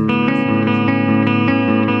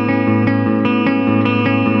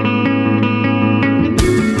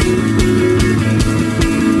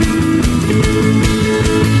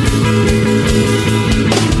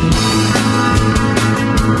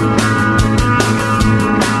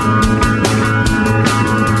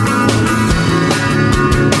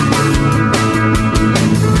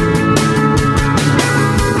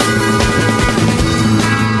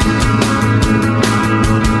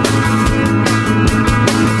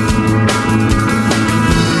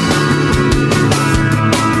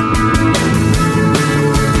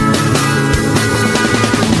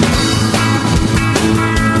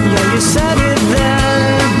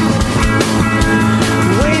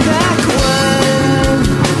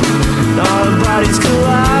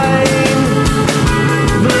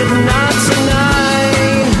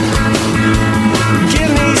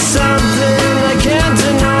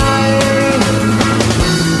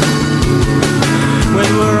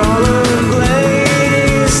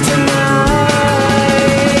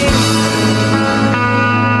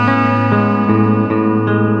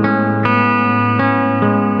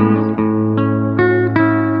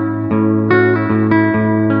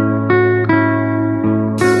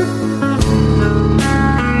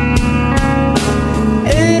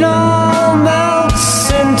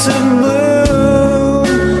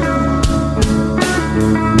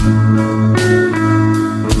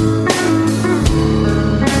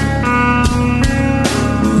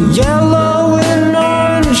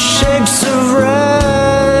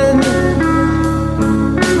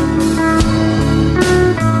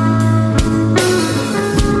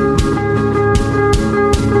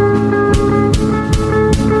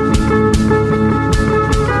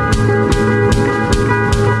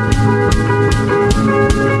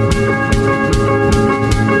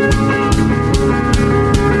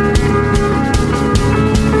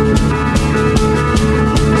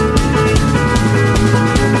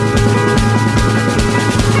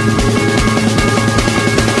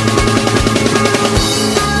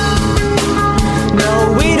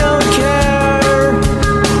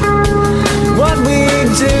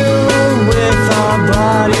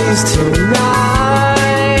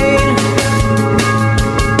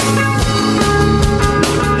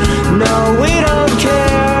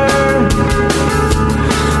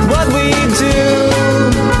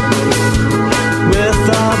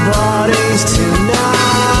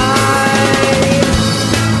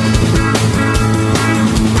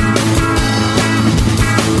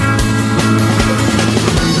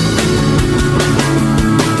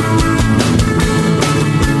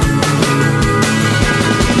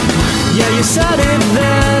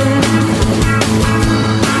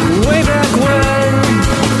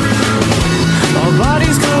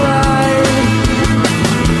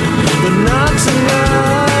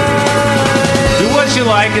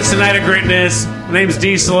 Select. It's the night of greatness. My name's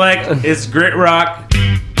D Select. It's Grit Rock.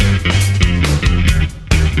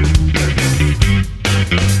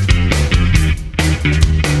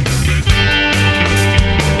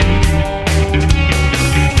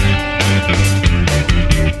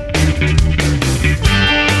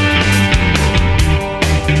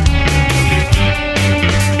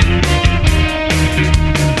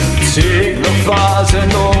 Take the flies and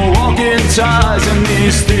the walking ties and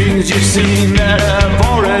these things you've seen that have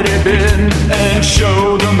already been, and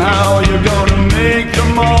show them how you're gonna make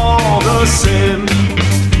them all the same.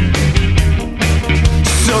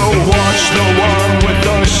 So watch the one with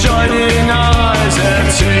the shining eyes that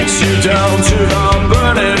takes you down to the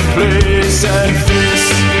burning place and face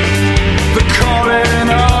the calling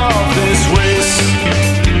of this race.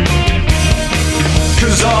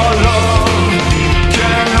 'Cause our love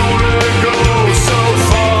can only go so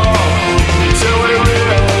far till we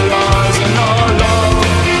realize, and our love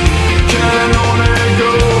can only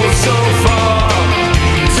go so far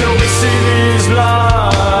till we see these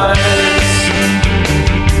lights.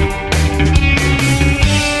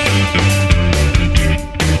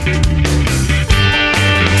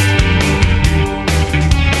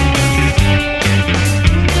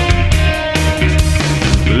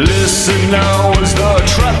 Listen now as the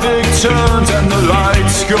traffic turns and the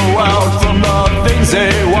lights go out from the things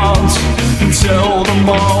they want, and tell them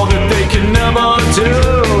all that they can never do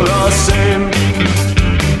the same.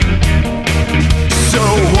 So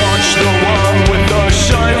watch the one with the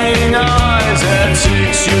shining eyes that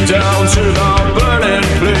takes you down to the burning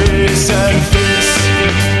place and face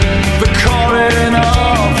the calling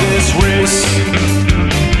of this race.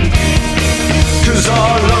 'Cause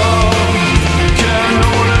our love can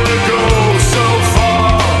only go so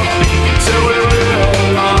far till we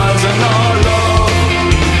realize, and our love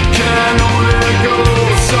can only go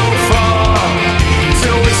so far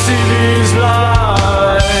till we see these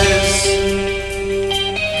lights.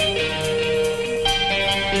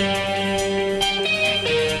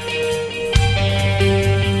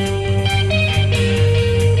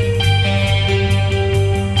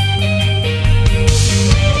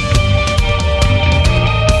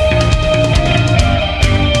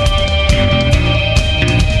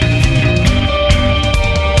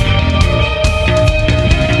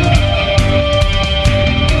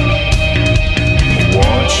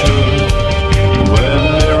 Watch her when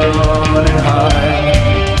they're running high,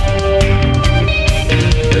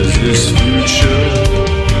 as this future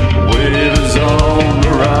wave is on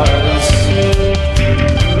the rise.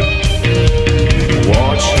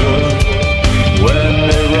 Watch her when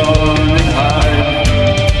they're running high,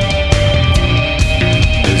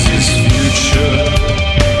 as this future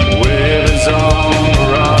wave is on the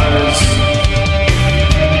rise.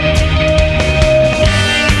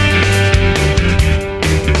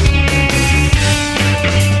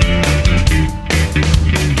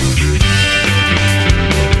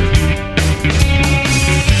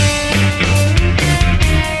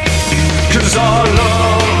 Cause our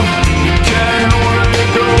love can only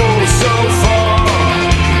go so far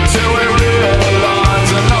till we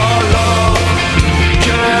realize, and our love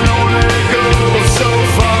can only go so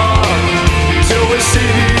far till we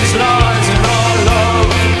see these lights, and our love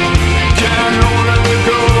can only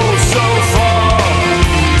go so far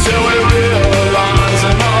till we realize,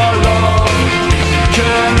 and our love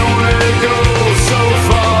can only go so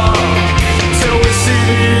far till we see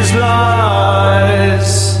these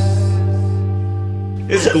lights.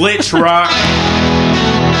 It's Glitch Rock.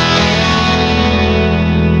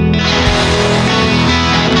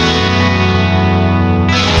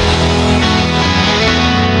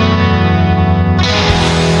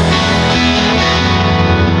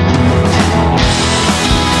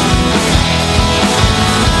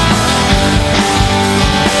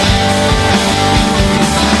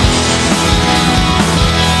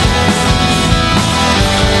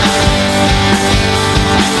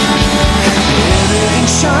 Everything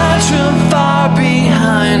shines from far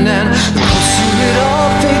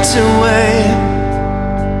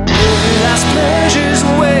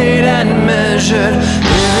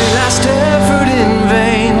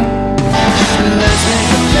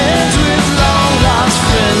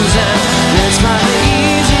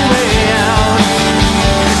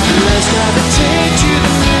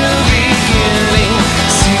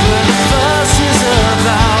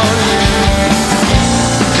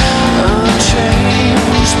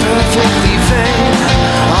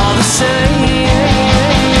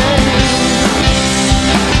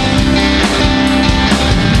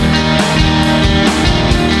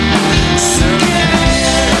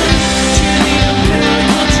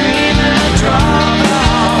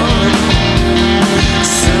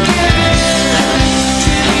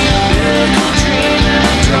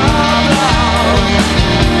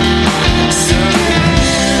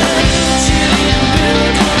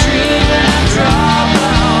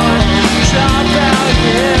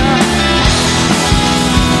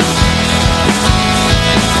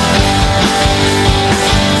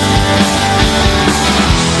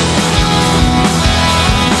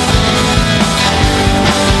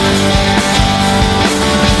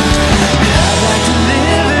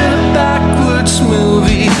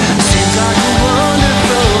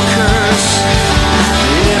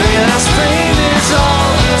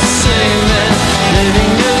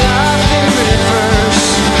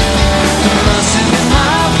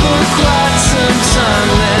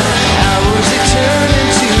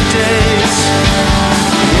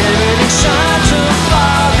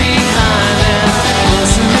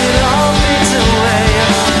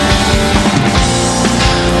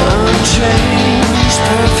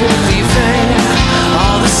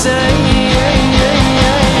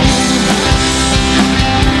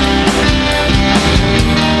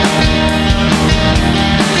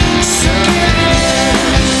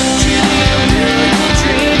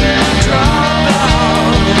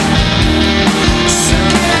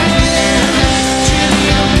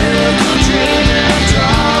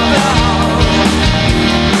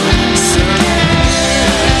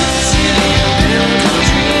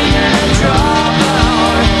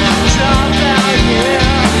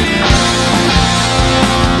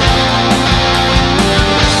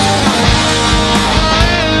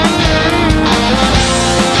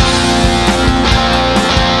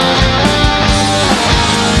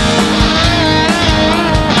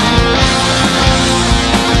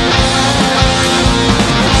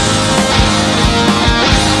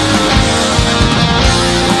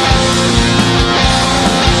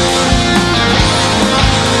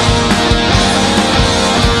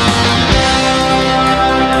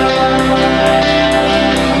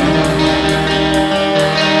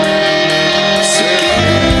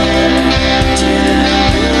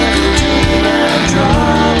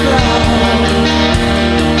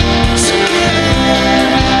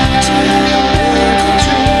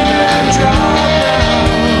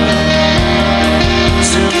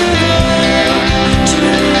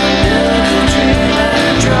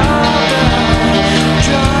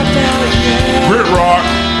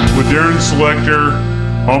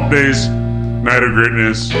Hump Days, Night of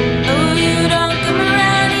Greatness.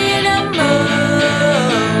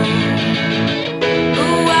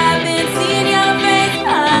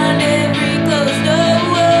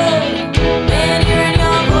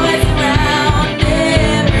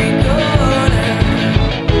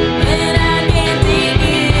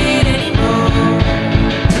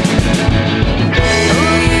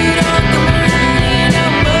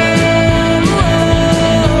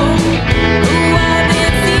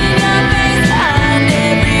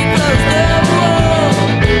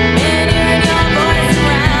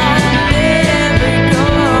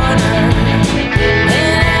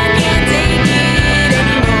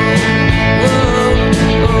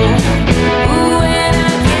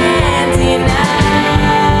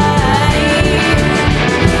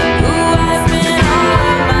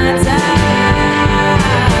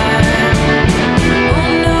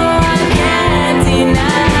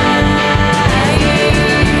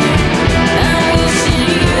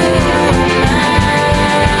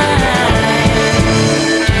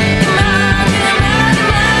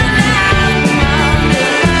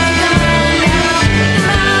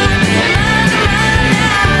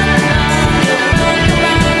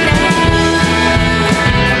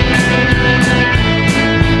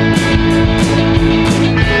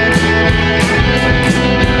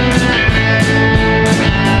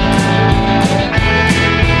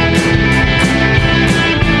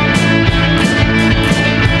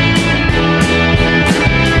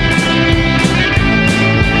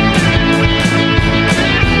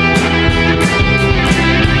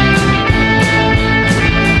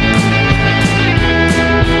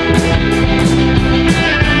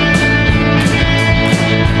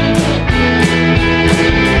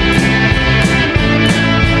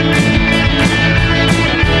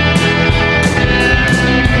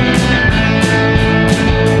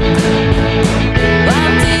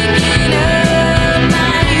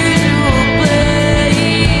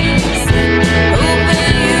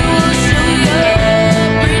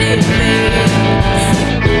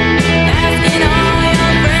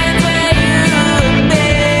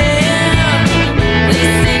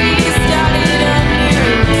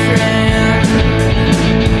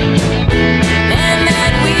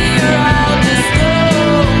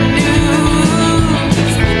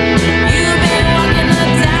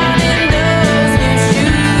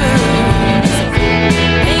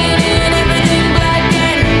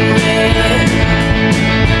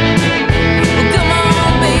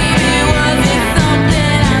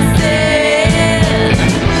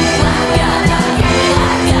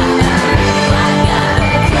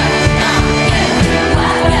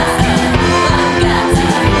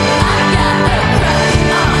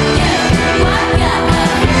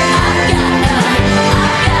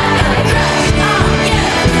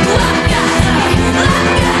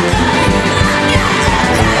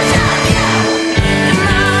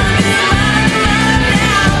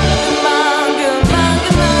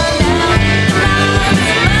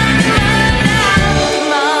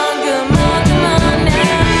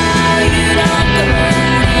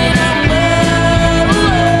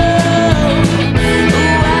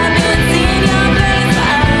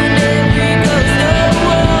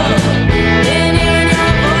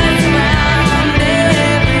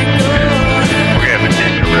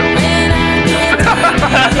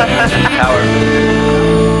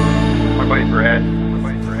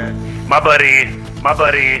 My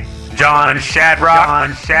buddy John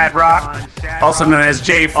Shadrock, also known as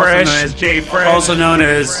Jay Fresh, also known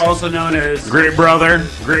as Great Brother,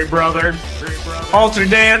 Alter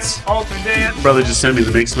Dance. Brother just sent me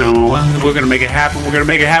the mix now. We're gonna make it happen. We're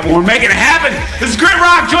making it happen. This is Grit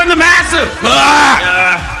Rock. Join the massive.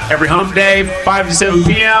 Every hump day, 5 to 7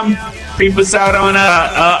 p.m. Peep us out on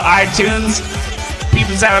iTunes. Peep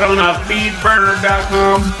us out on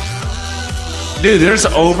feedburner.com. Dude, there's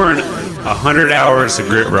over 100 hours of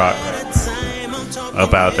Grit Rock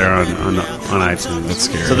up out there on iTunes. That's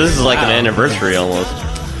scary. So this is like an anniversary almost.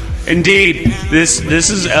 Indeed, this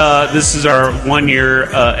is our 1 year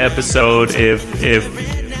episode.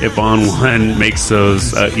 If On One makes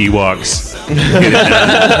those Ewoks.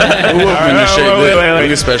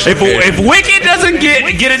 If Wicked doesn't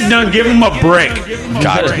get it done, give him a brick.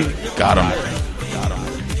 Got him.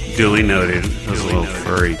 Duly noted. Those little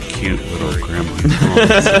furry, cute little gremlins. I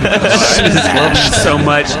just love them so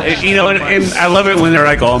much. You know, and I love it when they're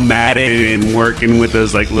like all matted and working with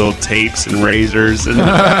those like little tapes and razors, and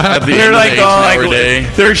they're like all like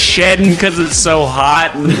they're shedding because it's so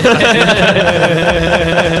hot.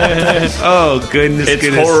 Oh goodness! It's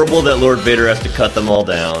horrible that Lord Vader has to cut them all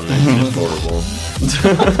down. It's just horrible. We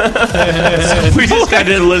just got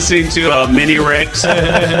done listening to Mini Rex,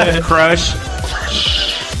 Crush.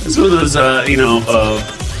 It's one of those,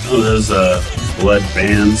 blood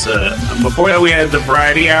bands. Before that, we had the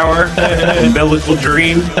Variety Hour, Umbilical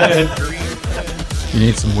Dream. You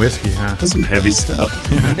need some whiskey, huh? That's some heavy stuff.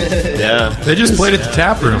 Yeah. They just played at the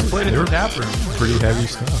tap room. They were pretty heavy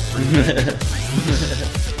stuff.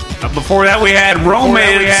 Before that, we had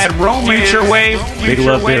Romance. Future Wave. Big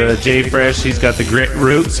love to Jay Fresh. He's got the Grit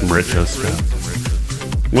Roots. Some retro stuff.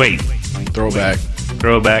 Wait. Throwback.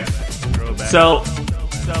 So,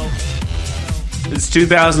 it's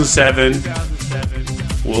 2007.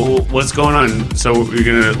 Well, what's going on? So, you're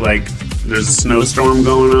going to, there's a snowstorm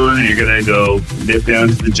going on, and you're going to go dip down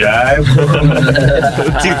to the Jive?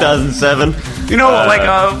 2007.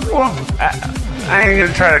 I ain't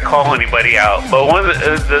gonna try to call anybody out, but one of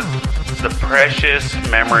the precious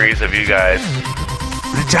memories of you guys,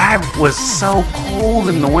 the Jive was so cold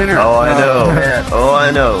in the winter. Oh, I know. Oh, I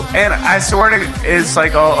know. And I swear to, it's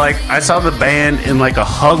I saw the band in a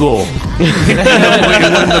huggle in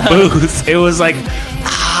the booth. It was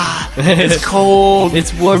it's cold.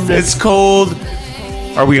 It's warm. It's cold.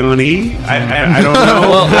 Are we on E? I don't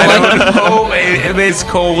know. I don't know. It's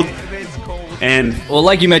cold. And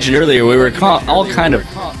like you mentioned earlier, we were all kind of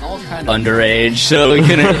underage, so we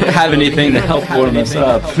couldn't have anything to help warm us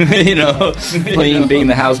up. Being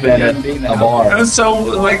the house band at a bar.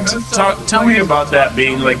 So, tell me about that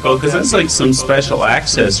being because that's some special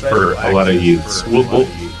access for a lot of youths. What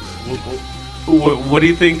do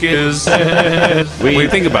you think is? What do you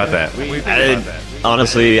think about that?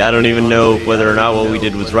 Honestly, I don't even know whether or not what we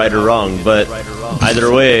did was right or wrong, but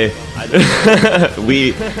either way, I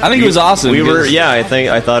think it was awesome.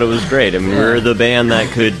 I thought it was great. I mean, we were the band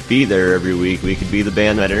that could be there every week. We could be the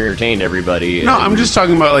band that entertained everybody. No, I'm just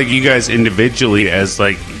talking about you guys individually as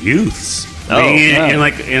youths being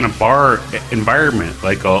in a bar environment.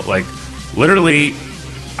 Literally,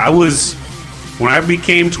 when I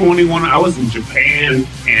became 21, I was in Japan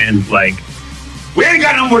and we ain't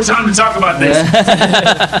got no more time to talk about this.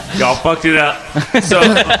 Y'all fucked it up.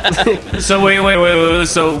 So wait.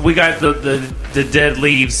 So we got the Dead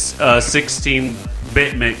Leaves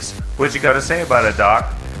 16-bit mix. What you got to say about it,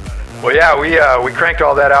 Doc? Well, yeah, we cranked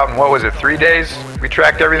all that out in, 3 days? We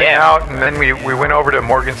tracked everything out, and then we went over to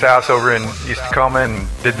Morgan's house over in East Tacoma and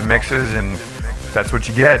did the mixes, and that's what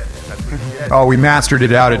you get. Oh, we mastered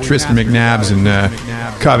it out at Tristan McNabb's in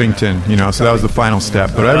Covington, so that was the final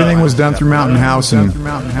step. But everything was done through Mountain House and...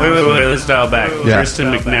 Wait, let's dial back. Yeah.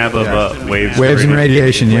 Tristan McNabb of Waves and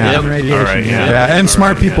Radiation, yeah. Yep. All right, yeah. And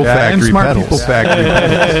Smart People Factory pedals. Oh,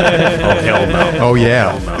 hell no. Oh,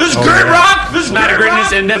 yeah. This is Grit Rock! This is Matt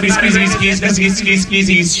Greatness and W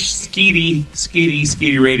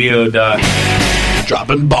Skeety Radio.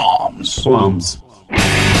 Dropping bombs. Plums.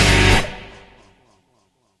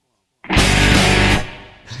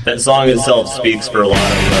 That song itself speaks for a lot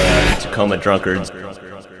of Tacoma drunkards.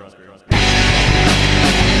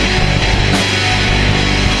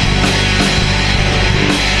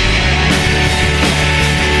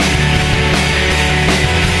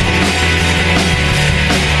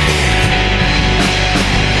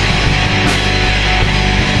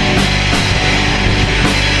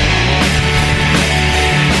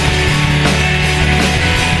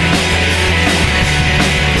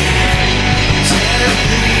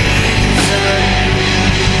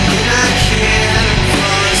 I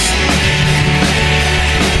can't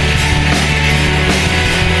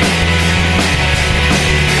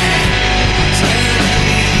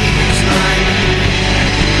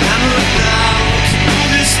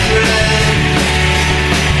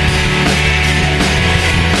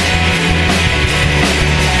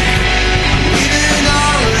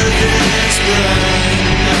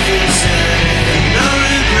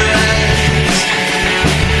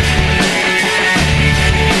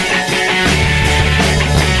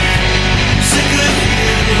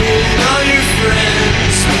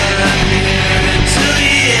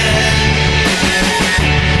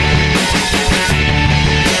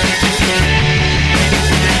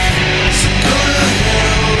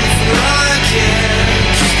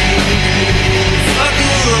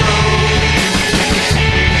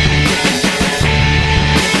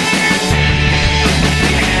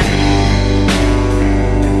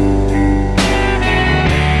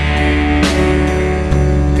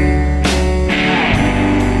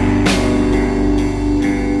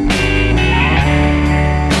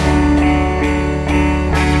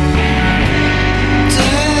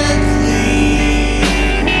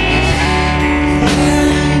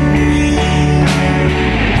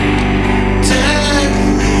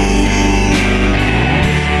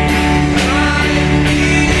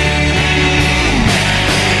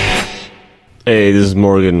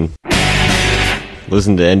Morgan.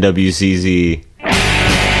 Listen to NWCZ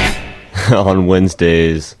on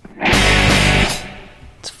Wednesdays.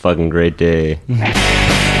 It's a fucking great day.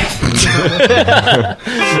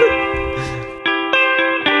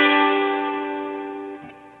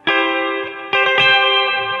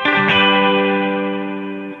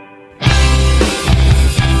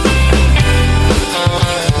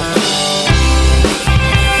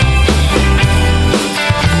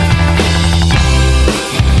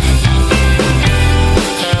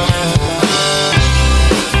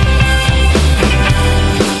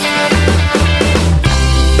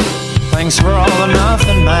 Thanks for all or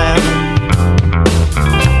nothing, man.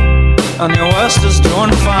 And your West is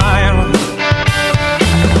doing fine.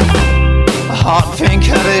 A hot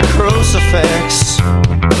pink-headed crucifix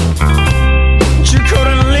that you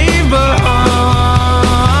couldn't leave behind.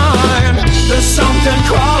 There's something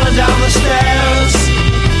crawling down the stairs.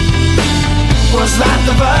 Was that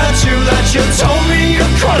the virtue that you told me you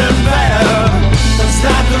couldn't bear? Is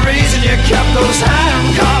that the reason you kept those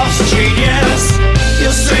handcuffs, genius?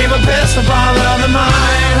 Your stream of piss to bother the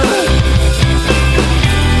mind.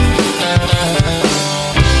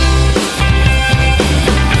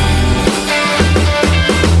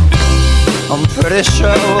 I'm pretty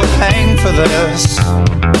sure we'll hang for this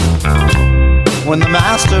when the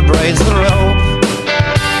master braids the rope.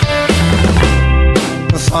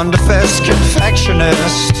 The Thunderfist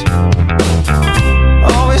confectionist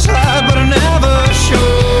always lied but never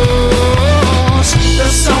shows.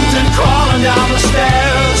 There's something crawling down the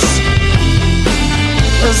stairs.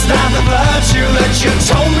 Is that the virtue that you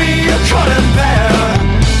told me you couldn't bear?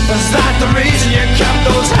 Is that the reason you kept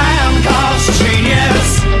those handcuffs,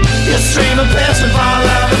 genius? You stream of piss and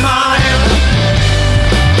bother the mind.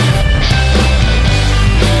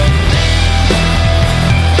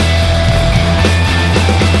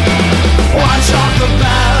 Watch out the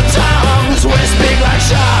bad tongues, we speak like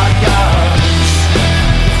shotguns.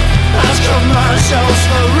 As commercials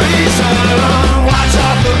for reason. Watch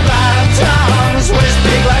out the bad tongues, we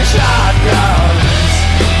speak like shotguns.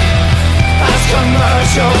 As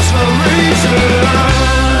commercials for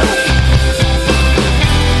reason.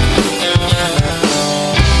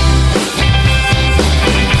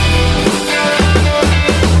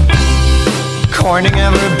 Coining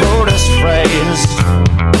every Buddhist phrase,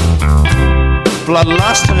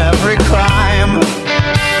 bloodlust in every crime,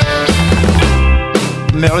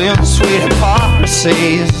 million sweet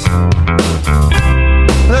hypocrisies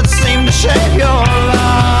that seem to shape your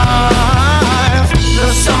life.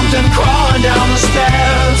 There's something crawling down the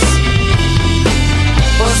stairs.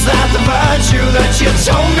 Was that the virtue that you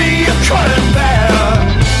told me you couldn't bear?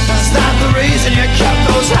 Is that the reason you kept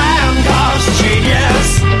those handcuffs,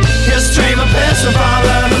 genius? You stream of piss and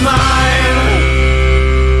bother the mind.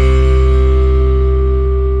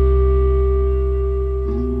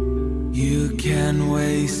 You can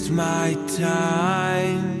waste my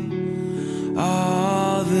time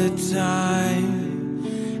all the time,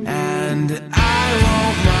 and I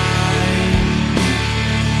won't mind.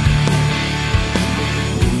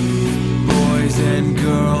 Boys and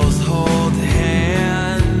girls hold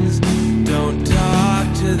hands. Don't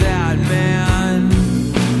talk to that man.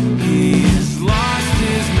 He's lost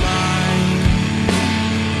his mind.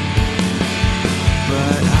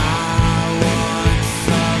 But I want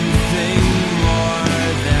something more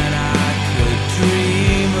than I could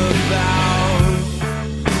dream about.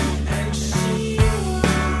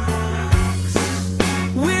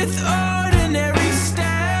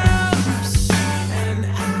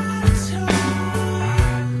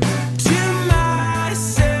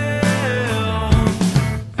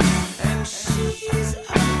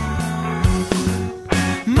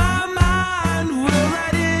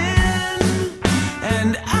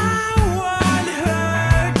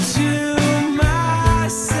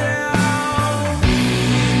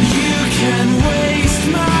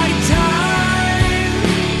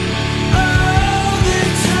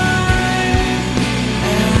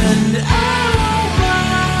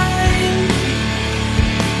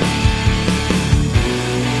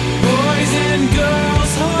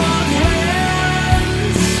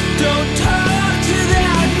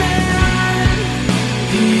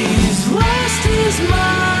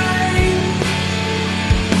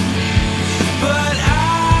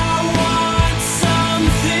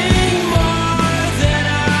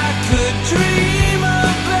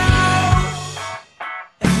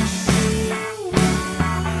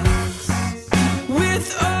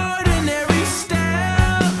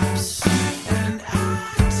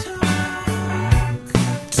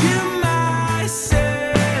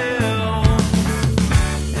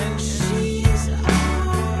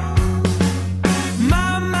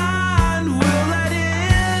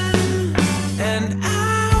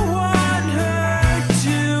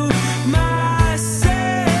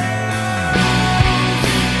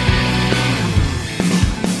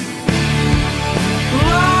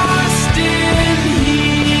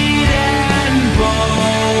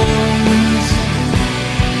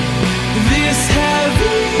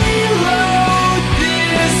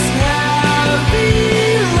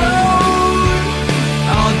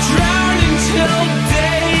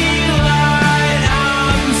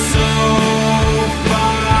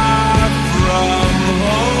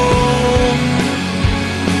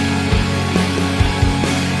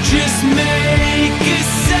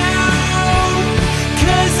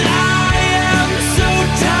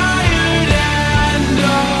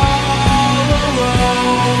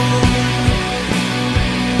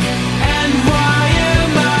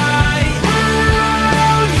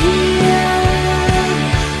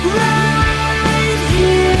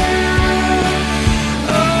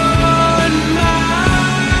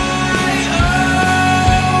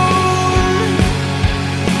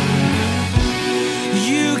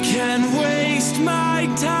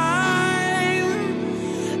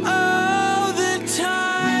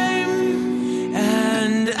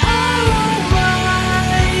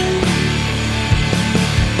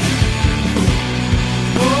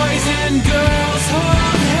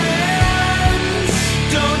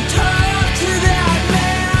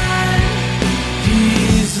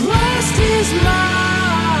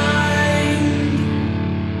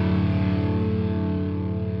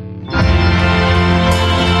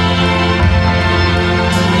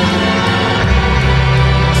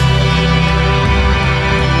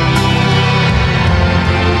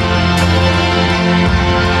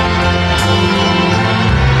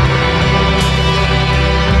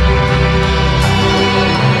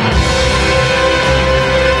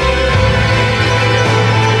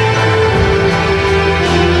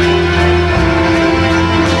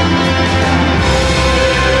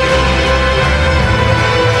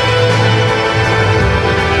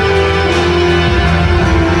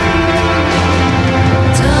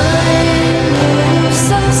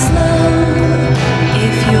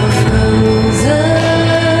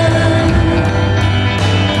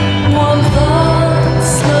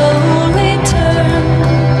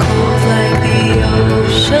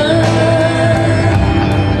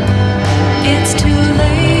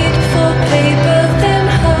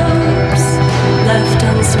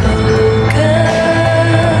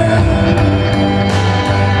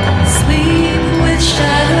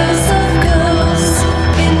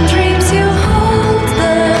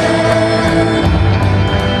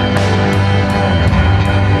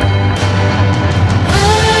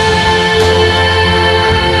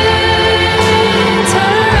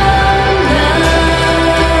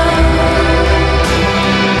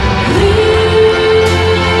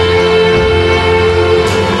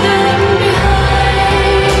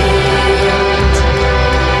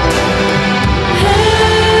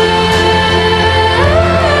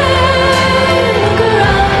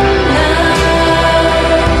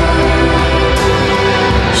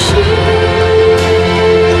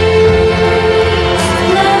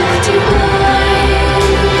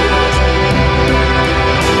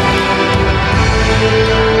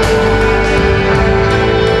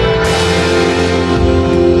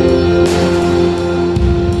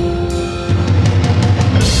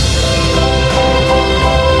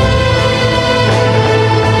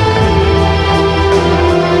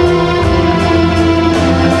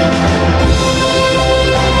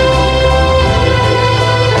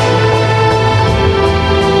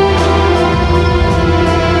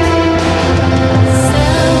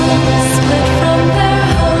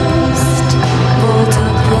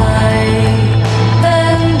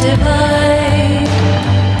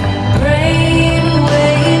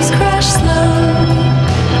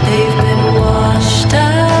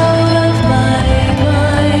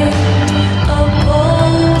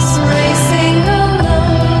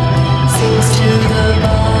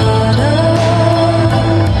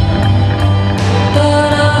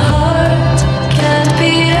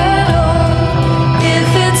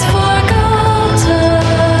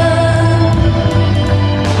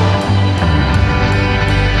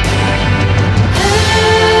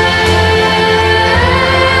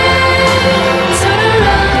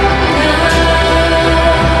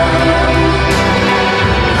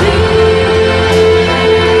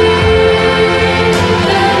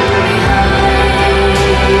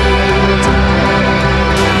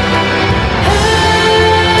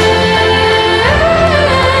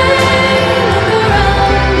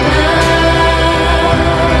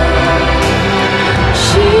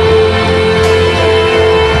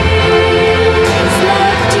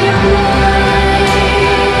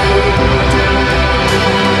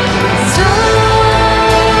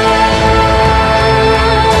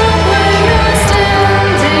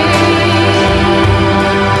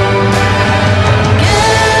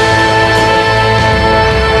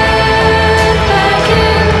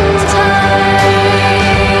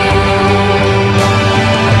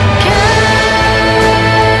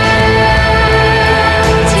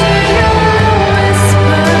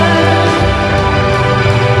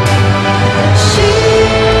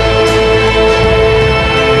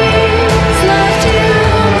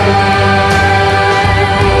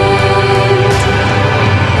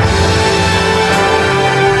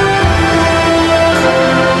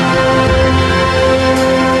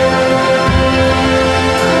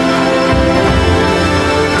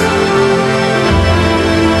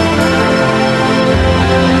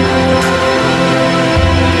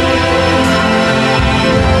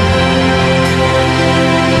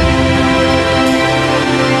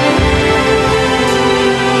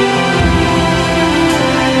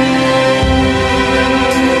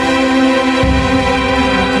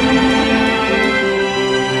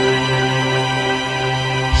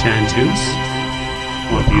 Chanteuse.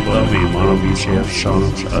 One people love me, Mono BCF,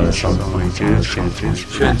 Sean playing Chanteuse.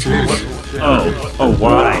 Oh,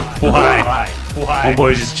 why?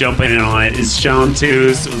 Homeboy just jumping in on it. It's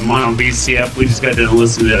Chanteuse with Mono BCF. We just got to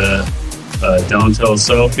listen to Don't Tell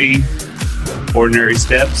Sophie, Ordinary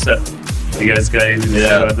Steps. You guys got anything to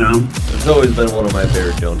say about them? It's always been one of my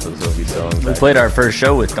favorite Don't Tell Sophie songs. We played our first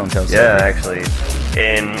show with Don't Tell Sophie. Yeah, actually.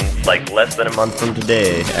 In like less than a month from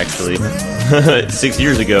today, actually. 6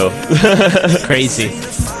 years ago. Crazy.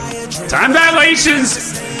 Time dilations!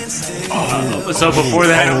 So before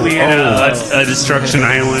that, we had a Destruction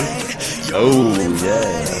Island. Oh,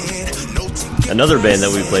 yeah. Another band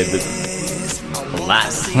that we played with a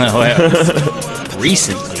lot.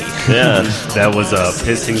 Recently. Yeah. That was a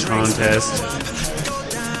pissing contest.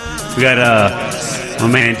 We got my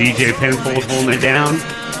man DJ Penfold holding it down.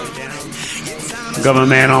 Got my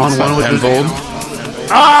man on one with Penfold.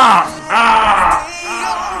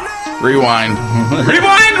 Rewind.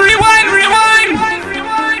 Rewind.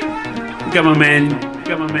 Got my man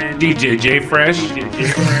DJ J Fresh.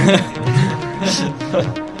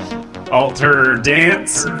 Alter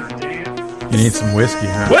Dance. You need some whiskey,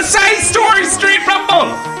 huh? West Side Story Street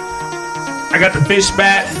Rumble. I got the fish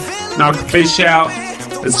bat. Knock the fish out.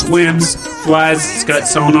 It swims, flies, it's got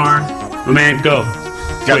sonar. My man, go.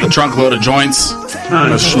 Got the trunk load of joints.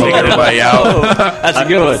 Let's smoke everybody out. That's a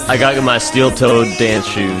good one. I got my steel-toed dance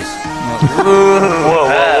shoes.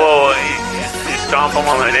 Whoa. You stomp them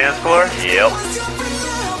on the dance floor? Yep.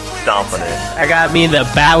 Stomping it. I got me the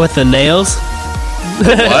bat with the nails.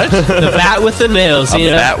 What? The bat with the nails. A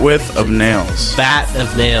you know? bat width of nails. Bat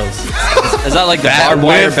of nails. Is that like the Bat barbed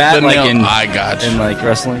wire with bat, the like nail- in I got you. in like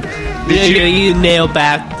wrestling? You nail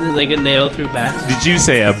back like a nail through bat. Did you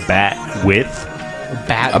say a bat width?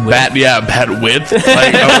 Bat. A bat, yeah, a bat width.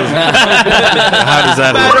 Like, how does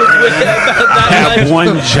that work? I have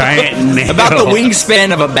one giant nail. About the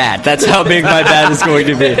wingspan of a bat. That's how big my bat is going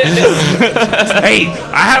to be. Hey,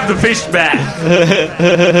 I have the fish bat.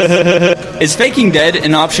 Is faking dead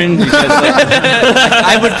an option? Because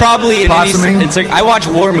I would probably. It's like I watch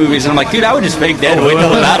war movies and I'm like, dude, I would just fake dead and wait till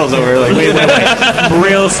the battle's over. Like, wait. For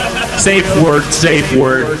reals, safe word.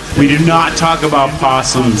 We do not talk about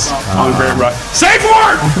possums on Great Rock. Safe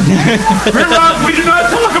word! Great Rock, we do not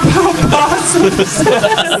talk about possums.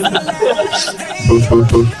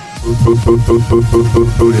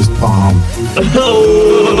 Buddhist palm.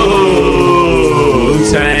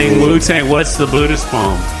 Wu-Tang, what's the Buddhist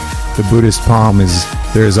palm? The Buddhist palm is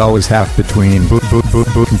there is always half between.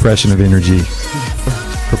 Compression of energy.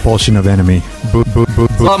 Propulsion of enemy.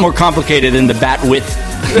 It's a lot more complicated than the bat width.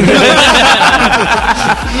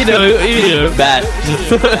 You know, bat.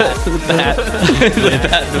 The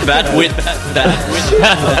bat width.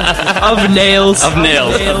 Of nails. Of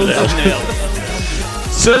nails.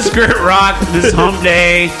 So it's Great Rock this hump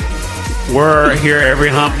day. We're here every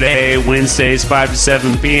hump day, Wednesdays, 5 to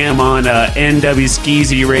 7 p.m. on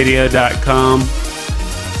nwskeezyradio.com.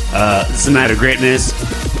 It's a night of greatness.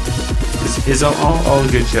 It's all the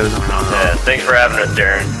good shows on. Yeah, thanks for having us,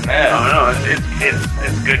 Darren. No,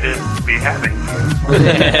 it's good to be having.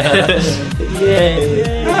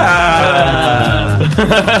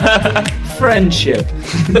 Friendship.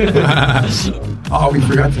 Oh, we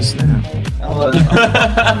forgot to snap.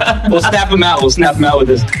 We'll snap them out. We'll snap them out with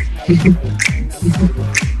this.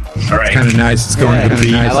 All right. Kind of nice. It's going to the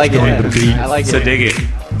beat. I like it. Going to the beat. I like So it. dig it.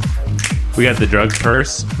 We got the drug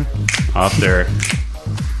purse off their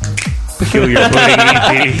peculiar pudding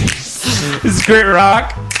EP. This is Great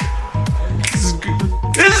Rock.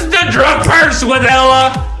 This is the drug purse with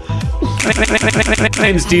Ella. My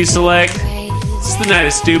name's D-Select. It's the night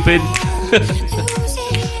of stupid.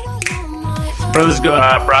 Brothers go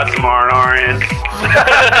brought some R&R in.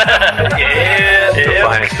 The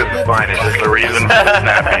finest of the finest is the reason for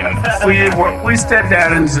snapping. We stepped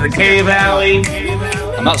out into the cave alley.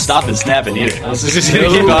 I'm not stopping snapping either. This is just gonna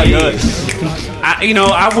keep on going.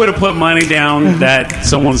 I would have put money down that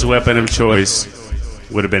someone's weapon of choice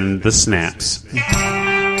would have been the snaps.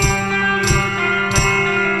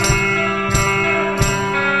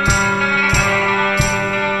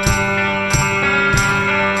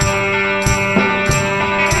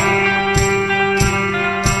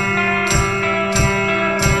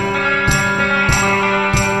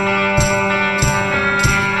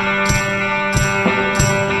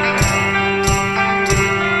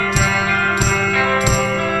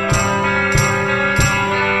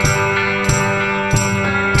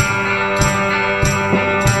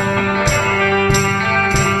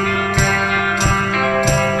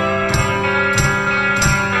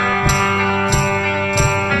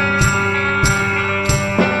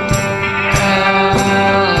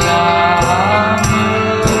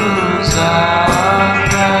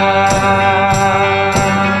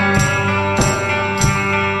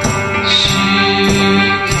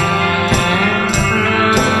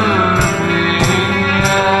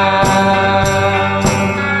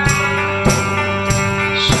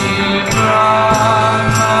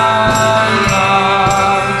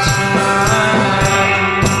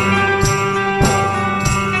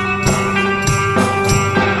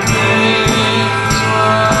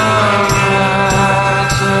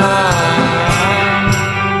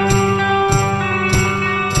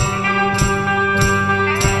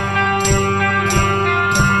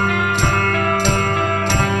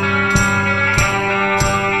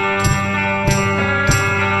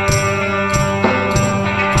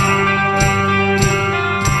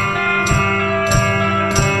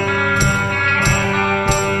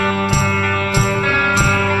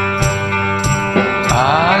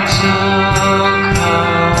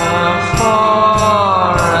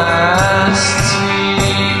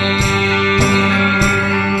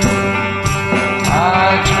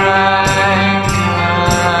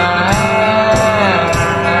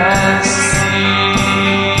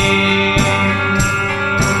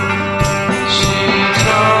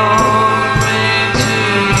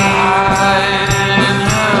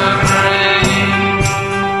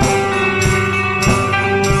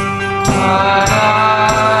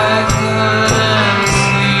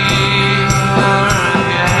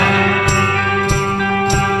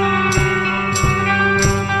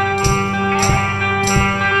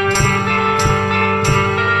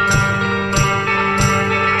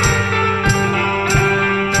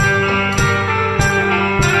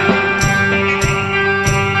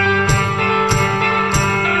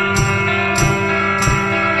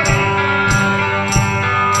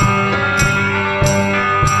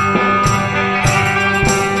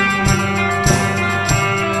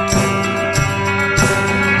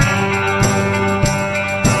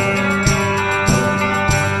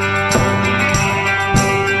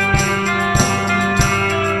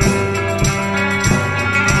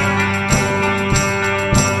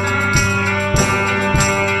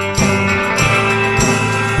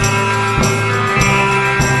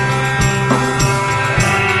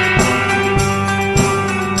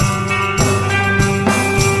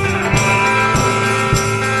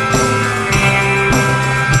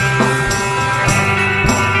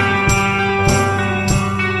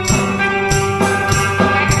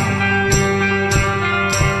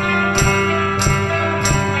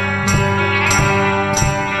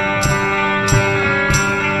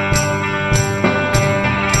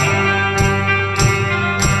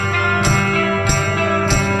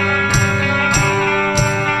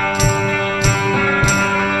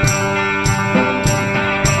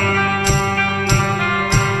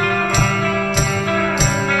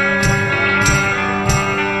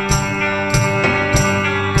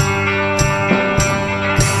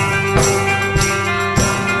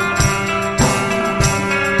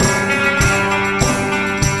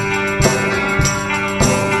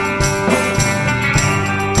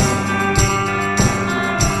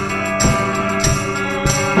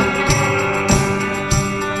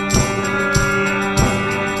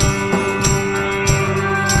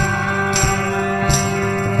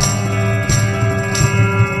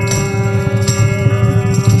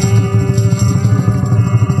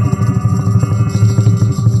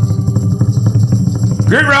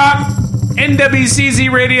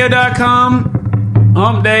 NWCZRadio.com.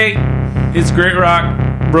 Hump Day. It's Great Rock,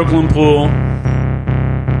 Brooklyn Pool.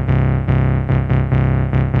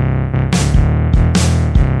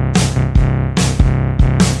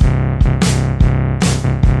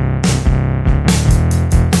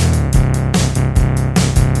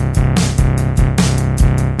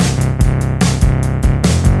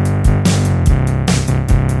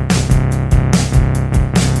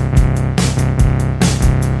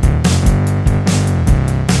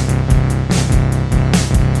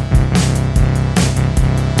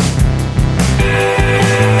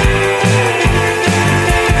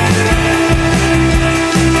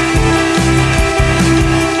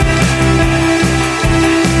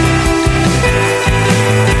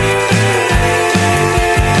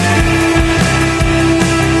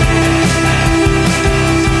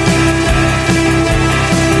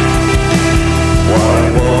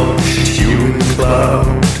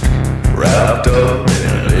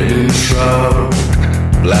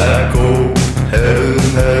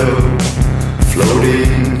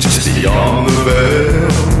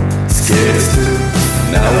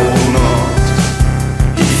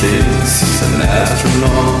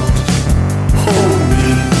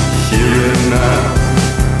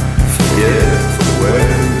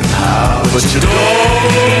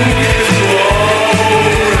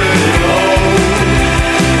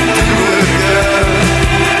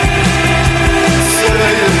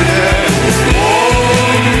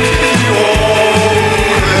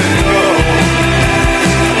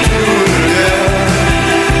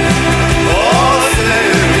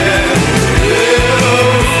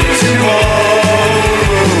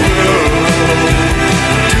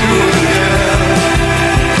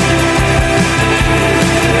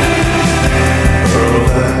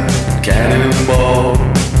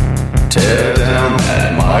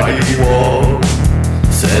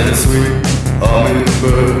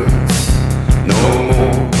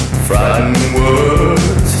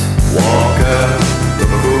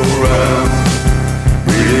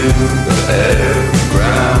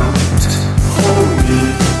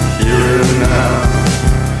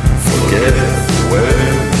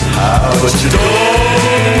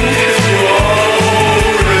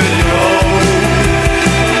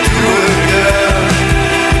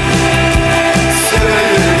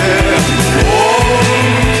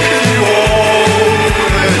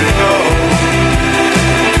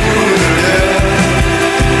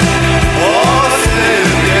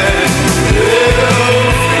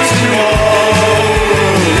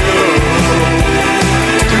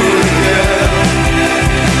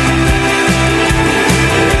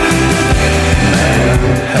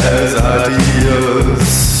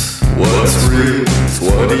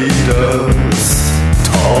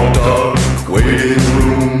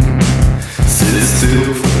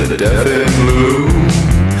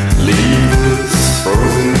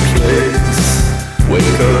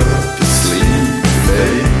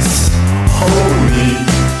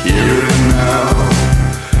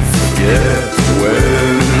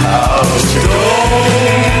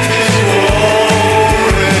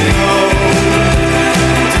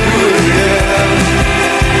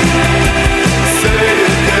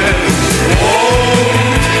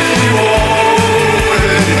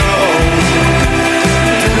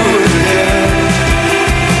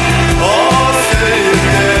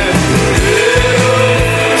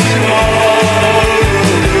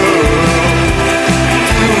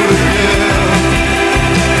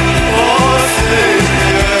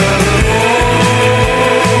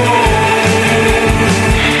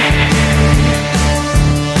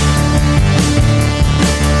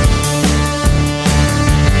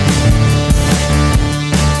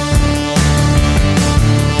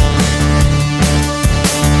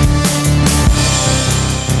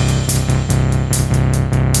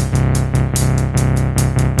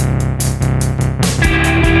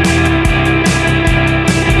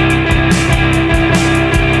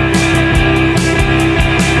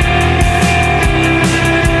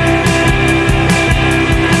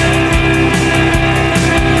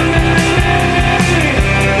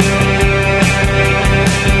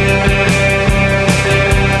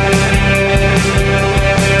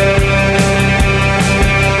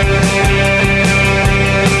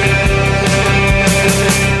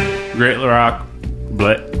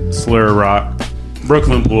 Slur Rock,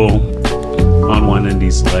 Brooklyn Pool on One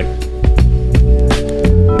Indie Select.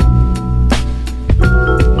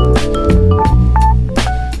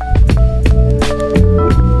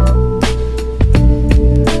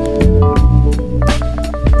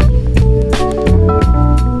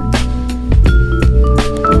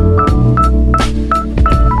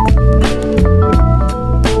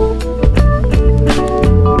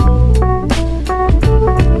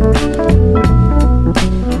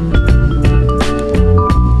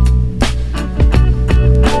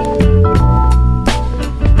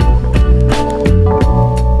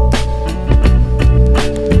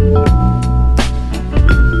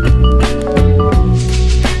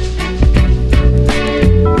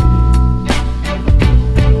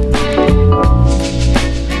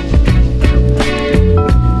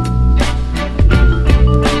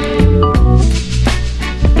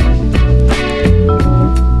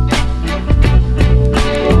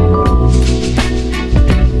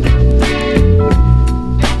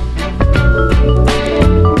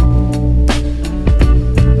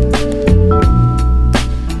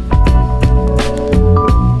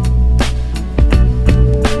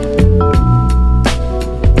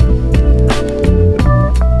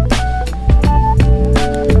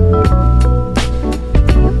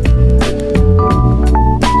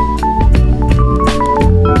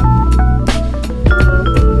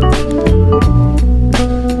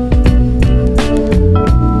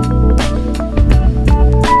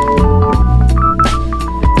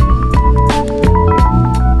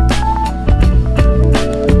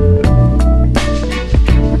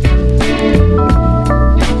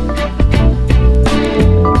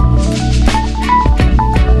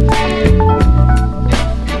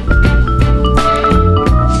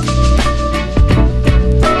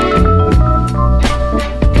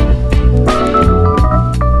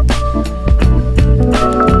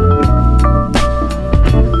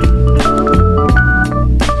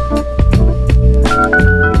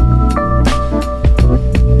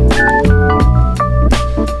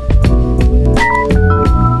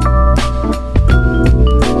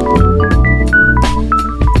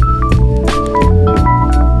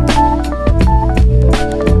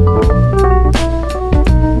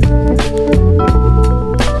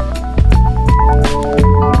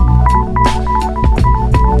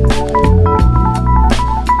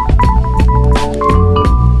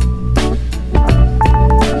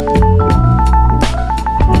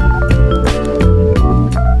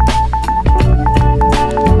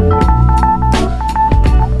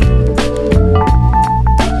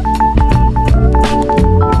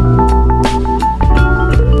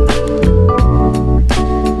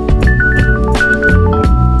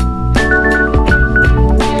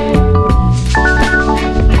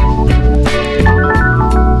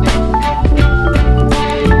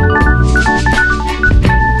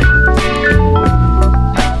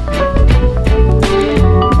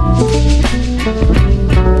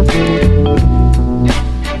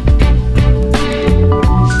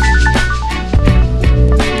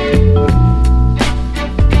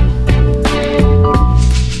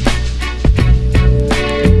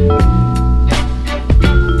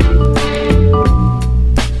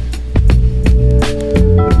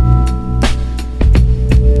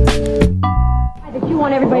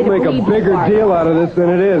 deal out of this than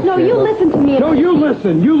it is. No, you Caleb. listen to me. No, you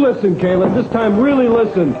listen. You listen, Caleb. This time, really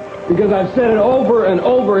listen. Because I've said it over and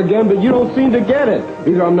over again, but you don't seem to get it.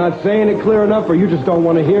 Either I'm not saying it clear enough, or you just don't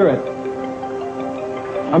want to hear it.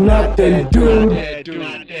 I'm not that dude.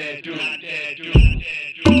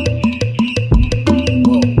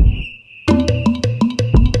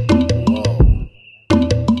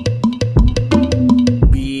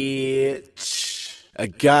 A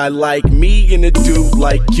guy like me and a dude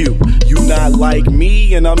like you. You not like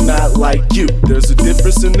me and I'm not like you. There's a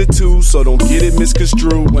difference in the two, so don't get it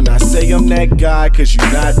misconstrued when I say I'm that guy, cause you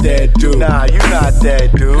not that dude. Nah, you not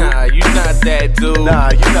that dude. Nah, you not that dude. Nah,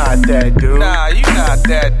 you not that dude. Nah, you not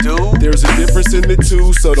that dude. There's a difference in the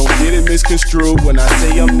two, so don't get it misconstrued when I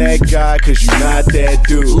say I'm that guy, cause you not that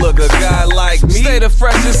dude. Look, a guy like me stay the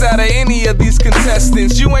freshest out of any of these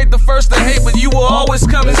contestants. You ain't the first to hate, but you will always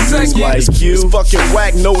come in second. Like you, it's fucking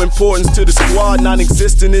whack, no importance to the squad.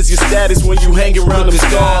 Non-existent is your status when you hang around them Look, a guy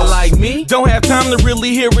stars. like me don't have time to really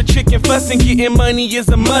hear a chicken fuss, and getting money is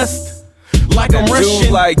a must. Like I'm Russian.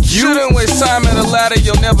 Dude like you shouldn't waste time at a ladder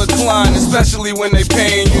you'll never climb, especially when they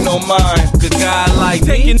paying you no mind. Good guy like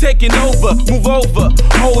taking over, move over,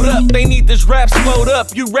 hold up. They need this rap slowed up.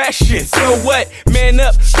 You rat shit, so what? Man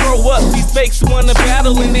up, grow up. These fakes wanna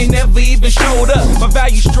battle and they never even showed up. My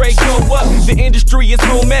value straight go up. The industry is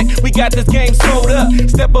home ec. We got this game sold up.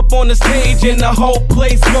 Step up on the stage and the whole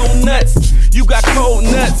place go nuts. You got cold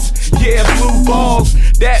nuts, yeah, blue balls.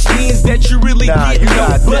 That means that you really Nah, get you no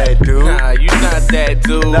not butt. that dude. Nah, you not that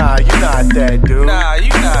dude. Nah, you not that dude. Nah, you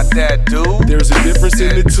not that dude. There's a difference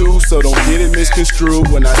in the two, so don't get it misconstrued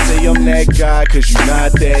when I say I'm that guy, cause you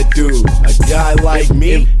not that dude. A guy like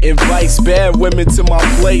me invites bad women to my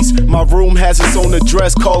place. My room has its own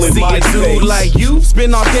address, call it See my a dude space. like you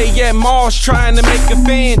spend all day at Mars trying to make a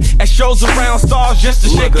fan at shows around stars just to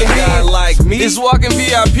shake a hand. Like me is walking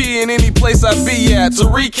VIP in any place I be at. To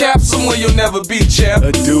recap, somewhere you'll never be, champ.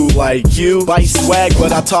 A dude like you, bite swag,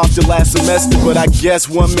 but I talked to last semester. But I guess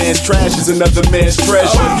one man's trash is another man's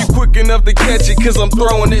treasure. I hope you quick enough to catch it, cause I'm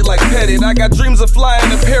throwing it like petted. I got dreams of flying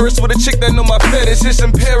to Paris with a chick that know my fetish. It's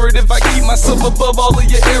imperative I keep myself above all of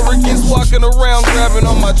your arrogance. Walking around grabbing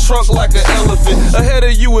on my trunk like an elephant. Ahead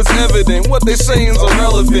of you is evident, what they saying's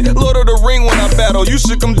irrelevant. Lord of the Ring when I battle, you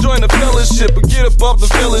should come join the fellowship. But get up off the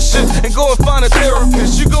fellowship and go and find a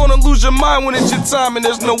therapist. You're gonna lose your mind when it's your time and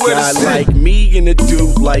there's nowhere to Not sit. like me and a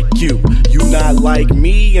dude like you. You not like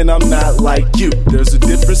me and I'm not like you. There's a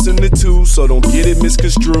difference in the two, so don't get it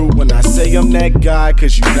misconstrued when I say I'm that guy,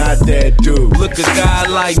 cause you not that dude. Look, a guy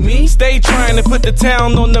like me stay trying to put the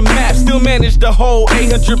town on the map. Still manage to hold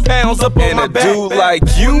 800 pounds up on my back. And a dude like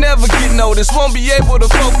you never get noticed, won't be able to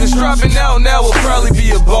focus. Dropping out now will probably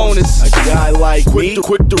be a bonus. A guy like me,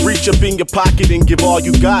 quick to reach up in your pocket and give all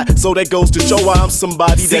you got. So that goes to show why I'm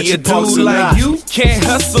somebody that See, you a dude like you can't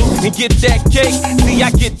hustle and get that cake. See,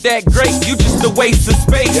 I get that great, you just a waste of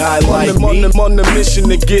space. Guy like me, I'm on the mission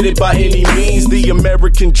to get it by any means. The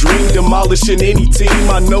American dream, demolishing any team.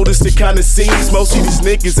 I noticed it kinda seems most of these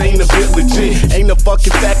niggas ain't a bit legit. Ain't a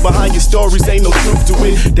fucking fact behind your stories, ain't no truth to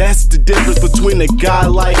it. That's the difference between a guy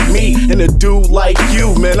like me and a dude like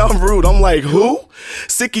you. Man, I'm rude, I'm like, who?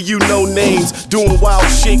 Sick of you no names, doing wild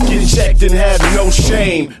shit, get checked and have no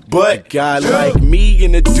shame. But a guy like me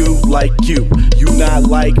and a dude like you. You not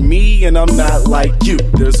like me and I'm not like you.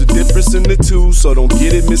 There's a difference in the two, so don't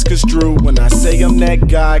get it misconstrued when I say I'm that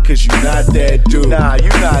guy, cause you not that dude. Nah, you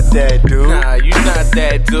not that dude. Nah, you not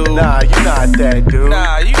that dude. Nah, you not that dude.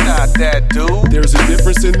 Nah, you not that dude. There's a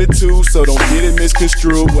difference in the two, so don't get it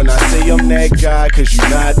misconstrued when I say I'm that guy, cause you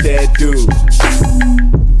not that dude.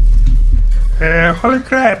 Holy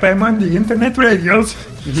crap, I'm on the internet radios.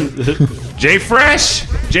 Jay Fresh.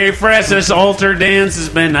 Jay Fresh, this altar dance has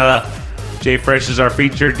been, Jay Fresh is our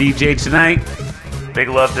featured DJ tonight. Big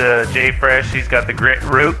love to Jay Fresh. He's got the grit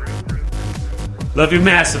root. Love you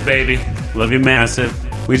massive, baby. Love you massive.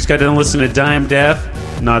 We just got to listen to Dime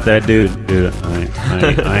Def. Not that dude.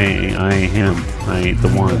 I ain't him. I ain't the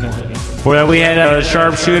one. Before that, we had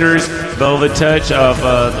Sharpshooters, Velvet Touch of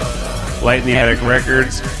Light in the Attic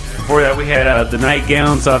Records. Before that, we had the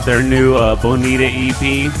Nightgowns off their new Bonita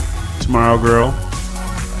EP, Tomorrow Girl.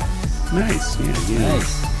 Nice. Yeah.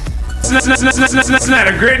 Nice. Not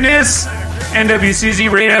a greatness.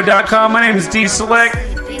 NWCZRadio.com. My name is D Select.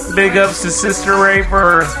 Big ups to Sister Ray for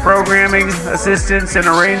her programming, assistance, and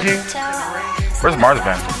arranging. Where's Mars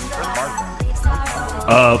been?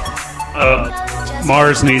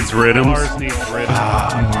 Mars needs rhythms. Mars needs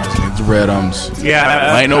rhythms.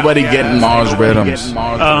 Yeah, ain't nobody getting Mars rhythms.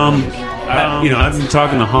 I've been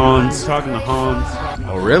talking to Hans.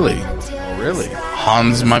 Oh, really?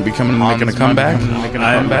 Hans might be making a comeback.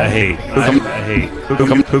 Hey, Hey,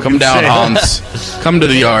 Come down, Hans. Come to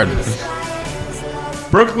the yard.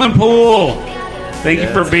 Brooklyn Pool. Thank you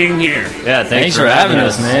for being here. Yeah, thanks for having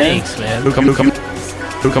us, man. Thanks, man. Who come?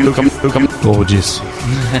 Gorgeous.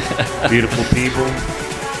 Beautiful people.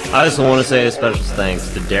 I just want to say a special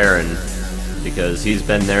thanks to Darren because he's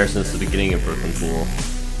been there since the beginning of Brooklyn Pool.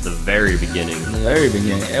 The very beginning. The very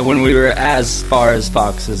beginning. When we were as far as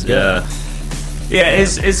Foxes go. Yeah. Yeah,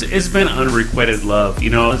 it's been unrequited love. You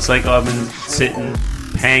know, it's like I've been sitting,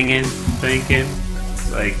 hanging, thinking.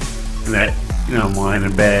 It's like that, you know, I'm lying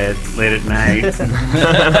in bed late at night.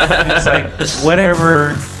 It's like,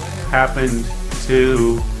 whatever happened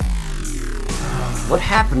to... What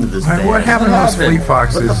happened to this band? What happened to those Fleet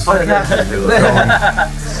Foxes? What the fuck happened to it?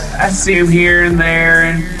 I see him here and there,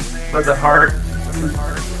 and but the heart,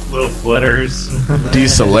 little flutters.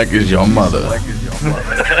 D-Select is your mother.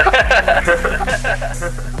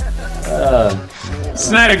 It's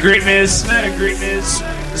Night of Greatness.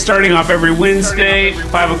 Starting off every Wednesday,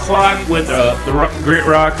 5 o'clock with the Grit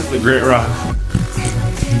Rock.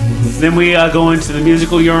 Then we go into the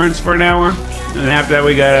musical yarns for an hour, and after that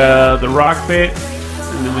we got the Rock Pit,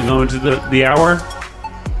 and then we go into the hour.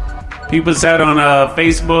 Peep us out on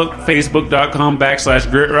Facebook,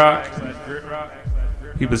 facebook.com/GritRock.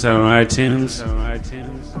 Peep us out on iTunes.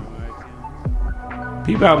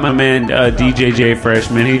 Peep out my man DJ J Fresh,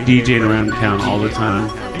 man. He's DJing around town all the time.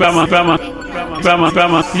 Peep out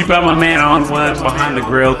my man on one behind the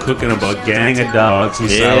grill cooking up a gang of dogs and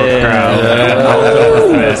sauerkraut.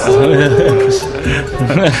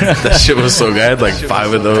 That shit was so good. I had like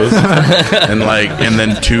 5 of those, and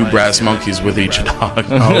then 2 brass monkeys with each dog.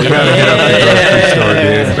 Oh, we gotta get up to the grocery store,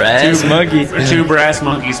 dude. Brass monkey. 2 brass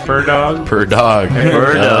monkeys per dog. Per dog.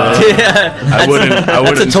 Yeah. I wouldn't.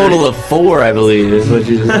 That's a total of 4, I believe, is what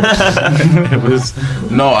you said. It was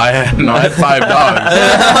I had 5 dogs.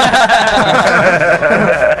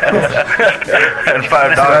 And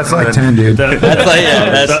 $5. That's like 10, dude. That's way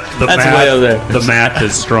over there. The math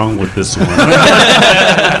is strong with this one.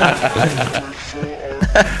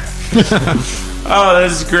 Oh,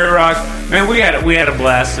 this is Grit Rock. Man, we had a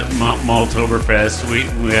blast at Maltoberfest. We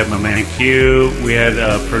had my man Q, we had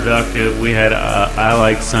Productive, we had I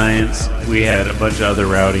Like Science, we had a bunch of other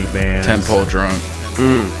rowdy bands. Tempo Drunk.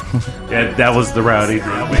 Yeah, that was the rowdy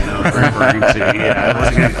drunk band I was referring to. Yeah, I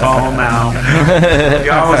wasn't gonna call them out.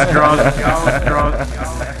 Y'all was drunk.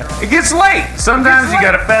 It gets late. Sometimes you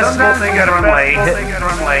got a festival, they gotta run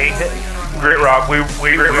late. Grit Rock, we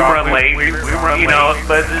run late. We run, you know,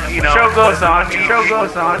 but you know, show goes on.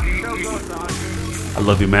 I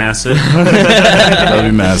love you, massive. Love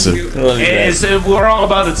you, massive. We're all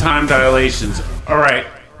about the time dilations. All right.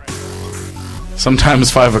 Sometimes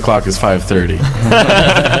 5 o'clock is 5:30.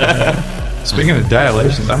 Speaking of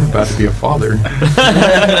dilations, I'm about to be a father. So,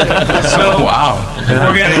 wow.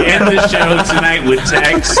 We're gonna end the show tonight with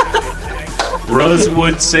Tex,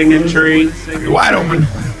 Rosewood Singing Tree, Wide open.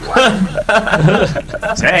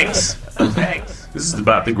 Tex. This is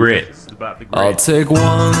about the grit. I'll take 1,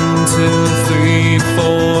 2, 3,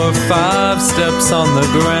 4, 5 steps on the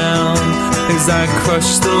ground as I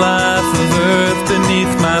crush the life of earth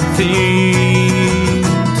beneath my feet.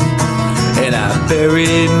 And I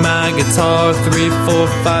buried my guitar 3, 4,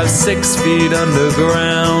 5, 6 feet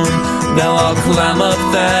underground. Now I'll climb up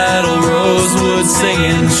that old rosewood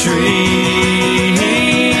singing tree.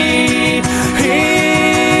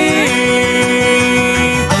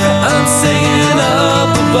 I'm singing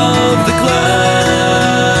up above the clouds.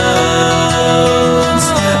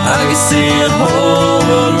 I can see a whole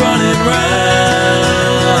world running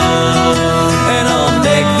round, and I'll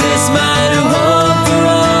make this my new home for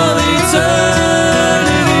all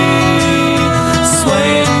eternity,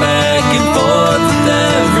 swaying back and forth with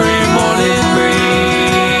every morning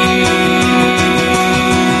breeze.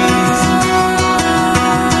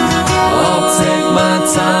 I'll take my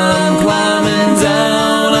time climbing down.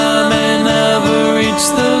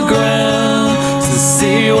 The ground to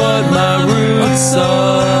see what my roots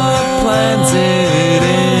are planted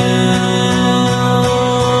in.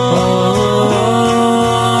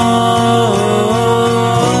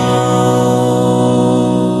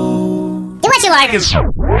 Do what you like.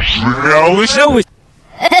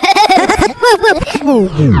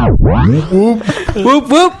 Whoop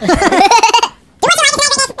whoop.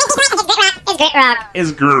 It's Grit Rock.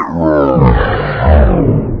 It's Grit Rock.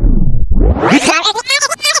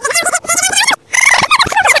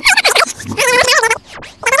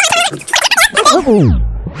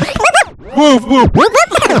 Whoop whoop whoop whoop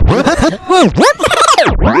whoop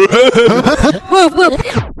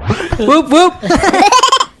whoop whoop. Do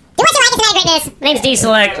what you like. It's Night of Greatness. My name's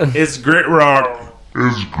D-Select. It's Grit Rock.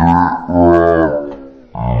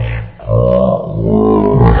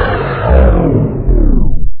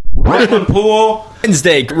 Brooklyn Pool.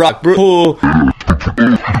 Wednesday, rock pool.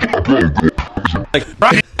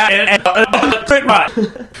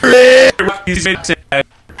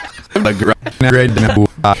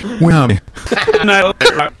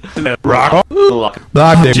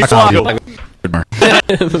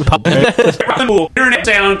 Internet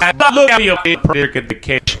sound. Look at me at the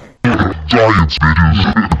cage.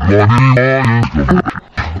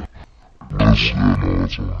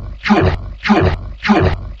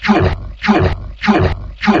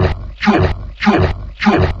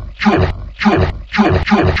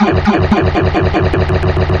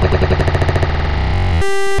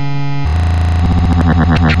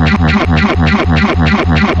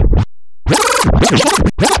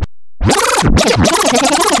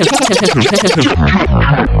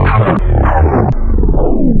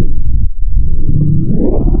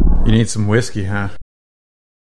 You need some whiskey, huh?